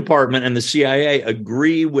State Department and the CIA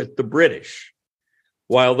agree with the British,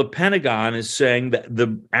 while the Pentagon is saying that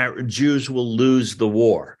the Jews will lose the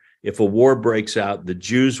war. if a war breaks out, the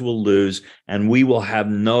Jews will lose, and we will have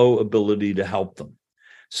no ability to help them.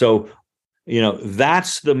 So,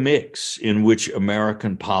 that's the mix in which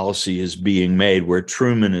American policy is being made, where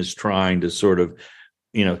Truman is trying to sort of,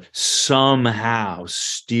 somehow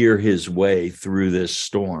steer his way through this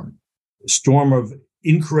storm. Storm of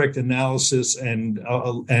incorrect analysis and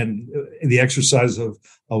the exercise of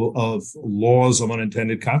laws of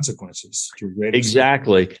unintended consequences.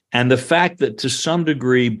 Exactly. And the fact that to some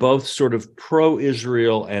degree, both sort of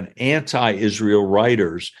pro-Israel and anti-Israel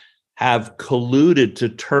writers have colluded to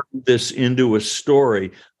turn this into a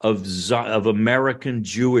story of American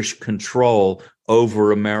Jewish control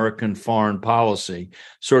over American foreign policy.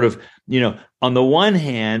 Sort of, on the one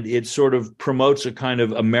hand, it sort of promotes a kind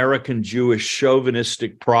of American Jewish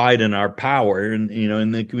chauvinistic pride in our power, and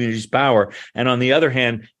in the community's power, and on the other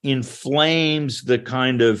hand, inflames the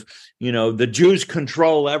kind of, the Jews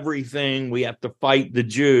control everything, we have to fight the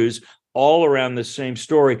Jews, all around the same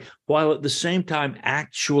story, while at the same time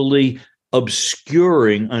actually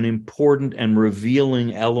obscuring an important and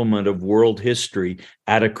revealing element of world history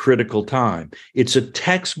at a critical time. It's a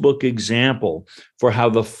textbook example for how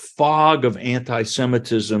the fog of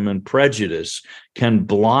anti-Semitism and prejudice can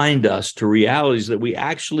blind us to realities that we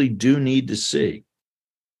actually do need to see.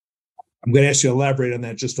 I'm going to ask you to elaborate on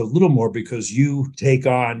that just a little more, because you take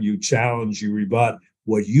on, you challenge, you rebut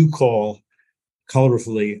what you call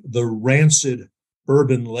colorfully the rancid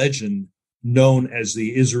urban legend known as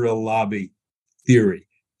the Israel lobby theory.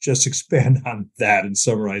 Just expand on that and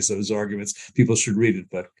summarize those arguments. People should read it.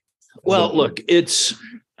 But look, and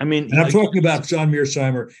I'm talking about John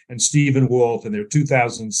Mearsheimer and Stephen Walt and their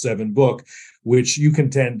 2007 book, which you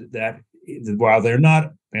contend that while they're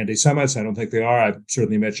not anti-Semites, I don't think they are. I've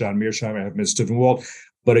certainly met John Mearsheimer, I've met Stephen Walt,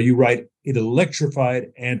 but you write, it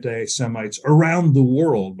electrified anti-Semites around the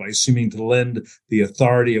world by seeming to lend the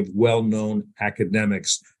authority of well-known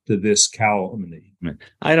academics to this calumny.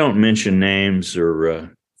 I don't mention names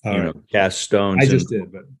or cast stones. I just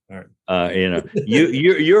did, but all right.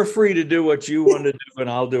 You're free to do what you want to do, and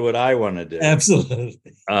I'll do what I want to do. Absolutely.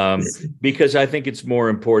 Because I think it's more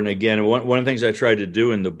important. Again, one of the things I tried to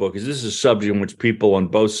do in the book is this is a subject in which people on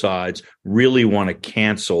both sides really want to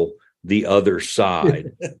cancel the other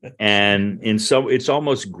side. And it's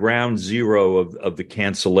almost ground zero of the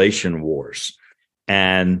cancellation wars.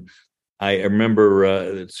 And I remember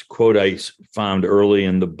it's a quote I found early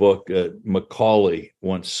in the book. Macaulay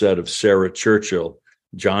once said of Sarah Churchill,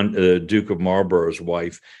 Duke of Marlborough's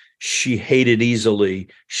wife, she hated easily,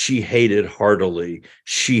 she hated heartily,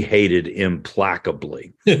 she hated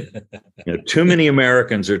implacably. Too many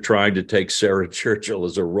Americans are trying to take Sarah Churchill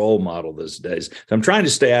as a role model these days. So I'm trying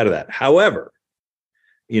to stay out of that. However,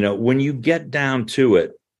 when you get down to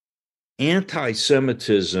it,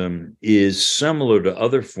 anti-Semitism is similar to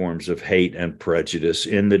other forms of hate and prejudice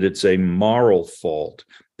in that it's a moral fault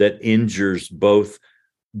that injures both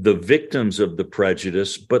the victims of the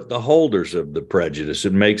prejudice, but the holders of the prejudice.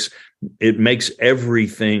 It makes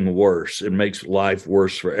everything worse. It makes life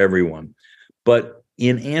worse for everyone. But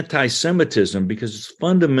in anti-Semitism, because it's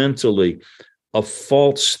fundamentally a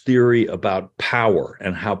false theory about power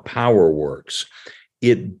and how power works,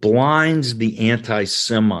 it blinds the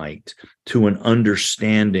anti-Semite to an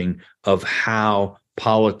understanding of how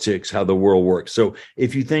politics, how the world works. So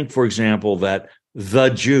if you think, for example, that the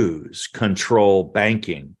Jews control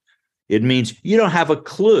banking, it means you don't have a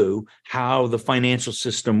clue how the financial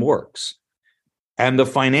system works. And the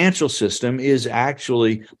financial system is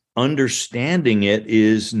actually, understanding it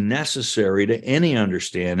is necessary to any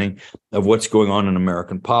understanding of what's going on in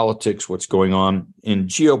American politics, what's going on in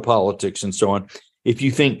geopolitics, and so on. If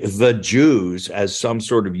you think the Jews as some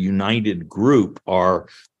sort of united group are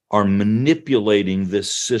manipulating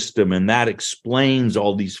this system, and that explains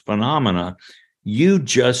all these phenomena, you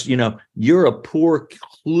just, you're a poor,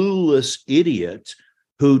 clueless idiot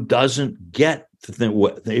who doesn't get to think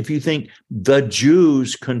what, if you think the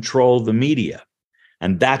Jews control the media,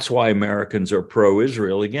 and that's why Americans are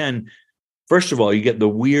pro-Israel. Again, first of all, you get the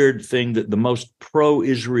weird thing that the most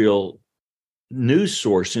pro-Israel news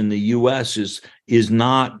source in the U.S. is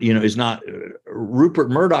not Rupert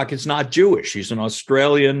Murdoch. It's not Jewish. He's an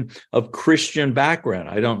Australian of Christian background.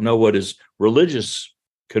 I don't know what his religious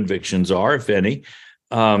convictions are, if any.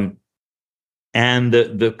 And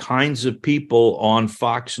the kinds of people on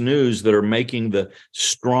Fox News that are making the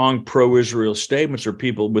strong pro-Israel statements are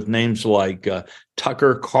people with names like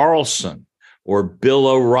Tucker Carlson or Bill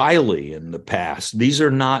O'Reilly in the past. These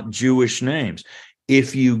are not Jewish names.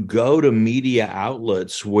 If you go to media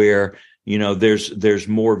outlets where there's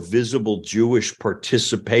more visible Jewish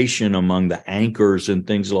participation among the anchors and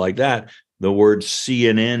things like that, the words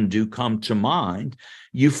CNN do come to mind,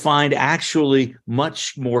 you find actually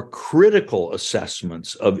much more critical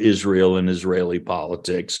assessments of Israel and Israeli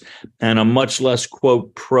politics and a much less,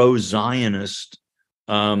 quote, pro-Zionist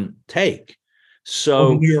take. So, or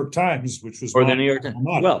the New York Times, which was or the New York Times.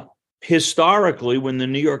 Well, historically, when the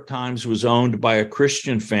New York Times was owned by a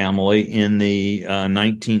Christian family in the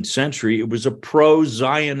 19th century, it was a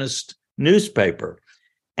pro-Zionist newspaper.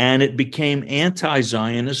 And it became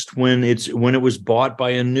anti-Zionist when it was bought by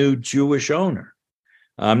a new Jewish owner.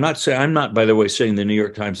 I'm not, by the way, saying the New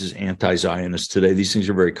York Times is anti-Zionist today. These things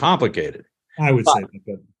are very complicated. I would say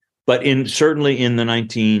that. But certainly in the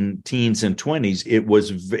 19 teens and 20s,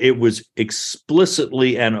 it was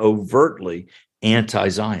explicitly and overtly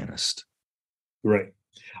anti-Zionist. Right.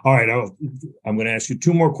 All right. I'm going to ask you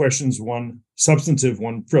two more questions, one substantive,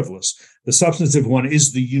 one frivolous. The substantive one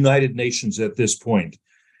is the United Nations at this point.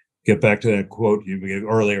 Get back to that quote you gave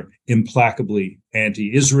earlier, implacably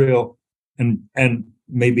anti-Israel and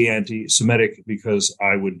maybe anti-Semitic, because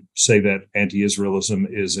I would say that anti-Israelism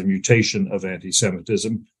is a mutation of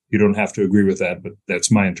anti-Semitism. You don't have to agree with that, but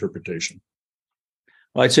that's my interpretation.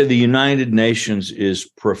 Well, I'd say the United Nations is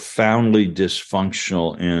profoundly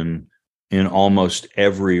dysfunctional in almost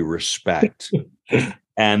every respect.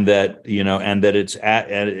 And that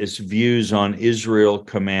its views on Israel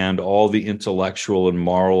command all the intellectual and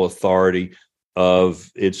moral authority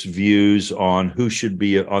of its views on who should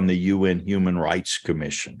be on the UN Human Rights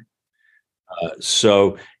Commission.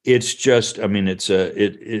 So it's just, I mean, it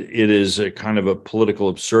is a kind of a political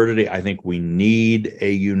absurdity. I think we need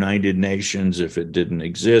a United Nations. If it didn't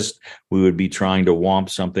exist, we would be trying to womp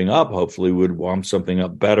something up. Hopefully, we would womp something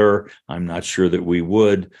up better. I'm not sure that we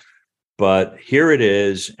would. But here it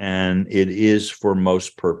is, and it is for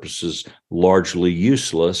most purposes largely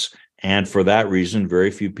useless. And for that reason,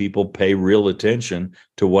 very few people pay real attention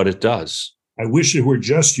to what it does. I wish it were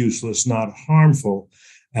just useless, not harmful.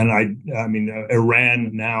 And I mean,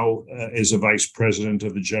 Iran now is a vice president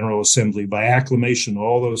of the General Assembly by acclamation.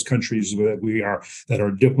 All those countries that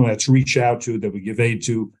our diplomats reach out to, that we give aid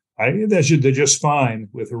to, they're just fine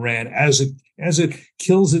with Iran as it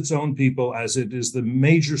kills its own people, as it is the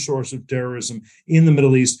major source of terrorism in the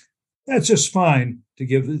Middle East. That's just fine to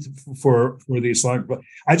give for the Islamic. But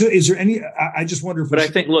I just wonder. But I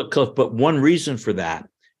think, look, Cliff. But one reason for that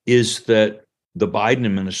is that the Biden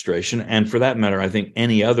administration, and for that matter, I think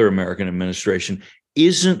any other American administration,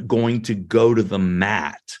 isn't going to go to the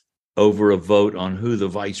mat over a vote on who the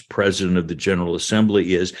vice president of the General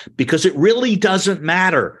Assembly is, because it really doesn't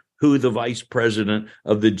matter who the vice president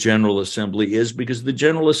of the General Assembly is, because the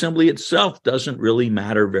General Assembly itself doesn't really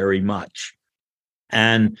matter very much.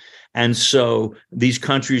 And so these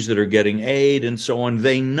countries that are getting aid and so on,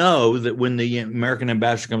 they know that when the American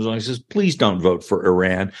ambassador comes along and says, please don't vote for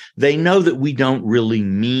Iran, they know that we don't really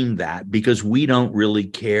mean that, because we don't really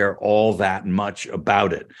care all that much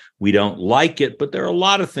about it. We don't like it, but there are a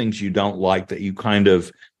lot of things you don't like that you kind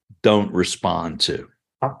of don't respond to.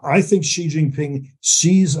 I think Xi Jinping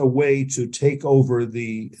sees a way to take over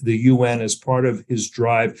the UN as part of his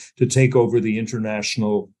drive to take over the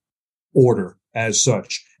international order as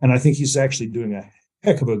such. And I think he's actually doing a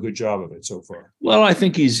heck of a good job of it so far. Well, I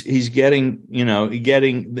think he's getting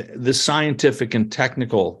the scientific and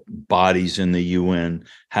technical bodies in the UN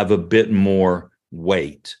have a bit more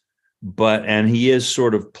weight, and he is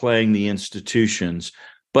sort of playing the institutions.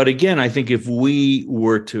 But again, I think if we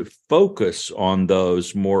were to focus on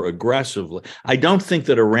those more aggressively, I don't think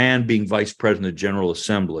that Iran being vice president of the General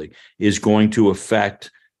Assembly is going to affect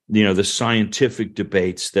the scientific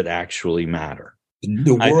debates that actually matter.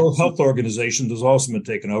 The World Health Organization has also been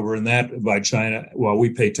taken over, and that by China, while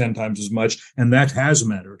we pay 10 times as much, and that has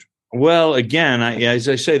mattered. Well, again, as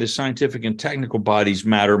I say, the scientific and technical bodies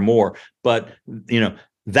matter more, but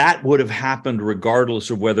that would have happened regardless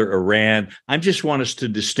of whether Iran. I just want us to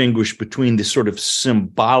distinguish between the sort of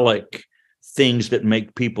symbolic things that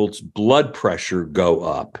make people's blood pressure go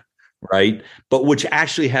up, right? But which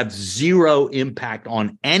actually have zero impact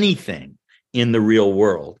on anything in the real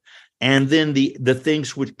world. And then the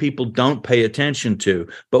things which people don't pay attention to,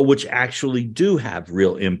 but which actually do have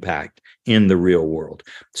real impact in the real world.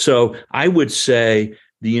 So I would say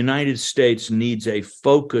the United States needs a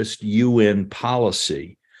focused UN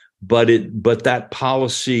policy, but that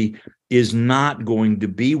policy is not going to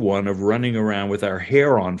be one of running around with our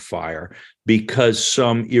hair on fire because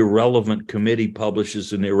some irrelevant committee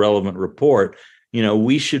publishes an irrelevant report.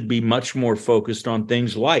 We should be much more focused on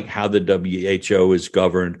things like how the WHO is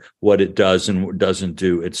governed, what it does and what it doesn't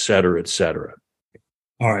do, et cetera, et cetera.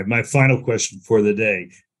 All right. My final question for the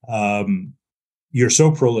day. You're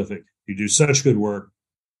so prolific. You do such good work.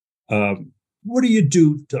 What do you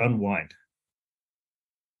do to unwind?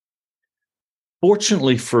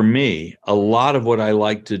 Fortunately for me, a lot of what I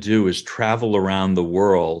like to do is travel around the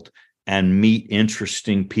world and meet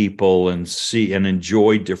interesting people and see and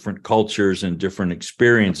enjoy different cultures and different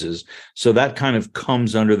experiences. So that kind of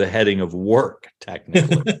comes under the heading of work,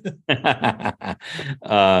 technically.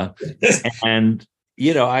 And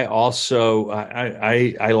I also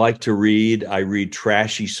I like to read. I read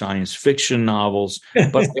trashy science fiction novels,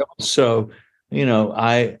 but I also,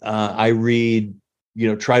 I read.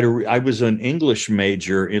 I was an English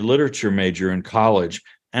major, a literature major in college,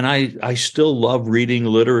 and I still love reading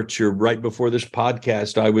literature. Right before this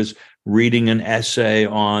podcast, I was reading an essay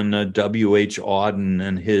on W.H. Auden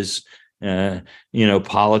and his,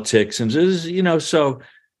 politics and so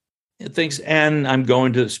things. And I'm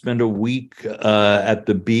going to spend a week at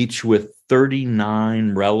the beach with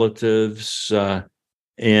 39 relatives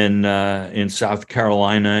in South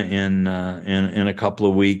Carolina in a couple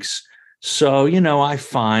of weeks. So, I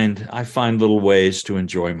find little ways to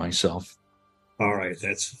enjoy myself. All right.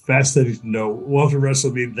 That's fascinating to know. Walter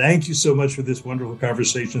Russell Mead, thank you so much for this wonderful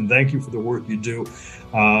conversation. Thank you for the work you do.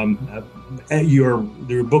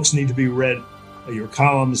 Your books need to be read. Your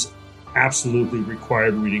columns, absolutely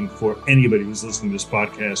required reading for anybody who's listening to this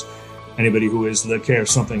podcast, anybody who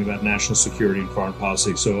cares something about national security and foreign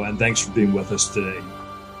policy. And thanks for being with us today.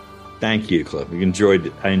 Thank you, Cliff. I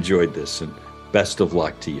enjoyed this, and best of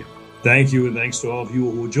luck to you. Thank you, and thanks to all of you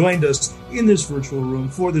who joined us in this virtual room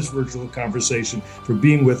for this virtual conversation, for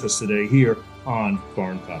being with us today here on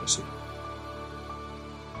Foreign Policy.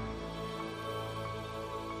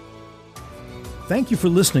 Thank you for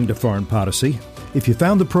listening to Foreign Policy. If you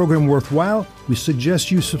found the program worthwhile, we suggest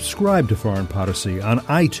you subscribe to Foreign Policy on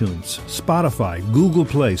iTunes, Spotify, Google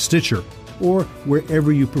Play, Stitcher, or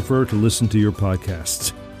wherever you prefer to listen to your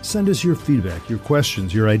podcasts. Send us your feedback, your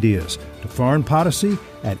questions, your ideas to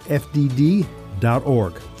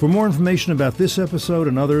foreignpolicy@fdd.org. For more information about this episode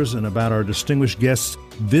and others and about our distinguished guests,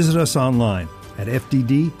 visit us online at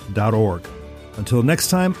fdd.org. Until next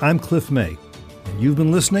time, I'm Cliff May, and you've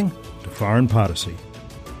been listening to Foreign Policy.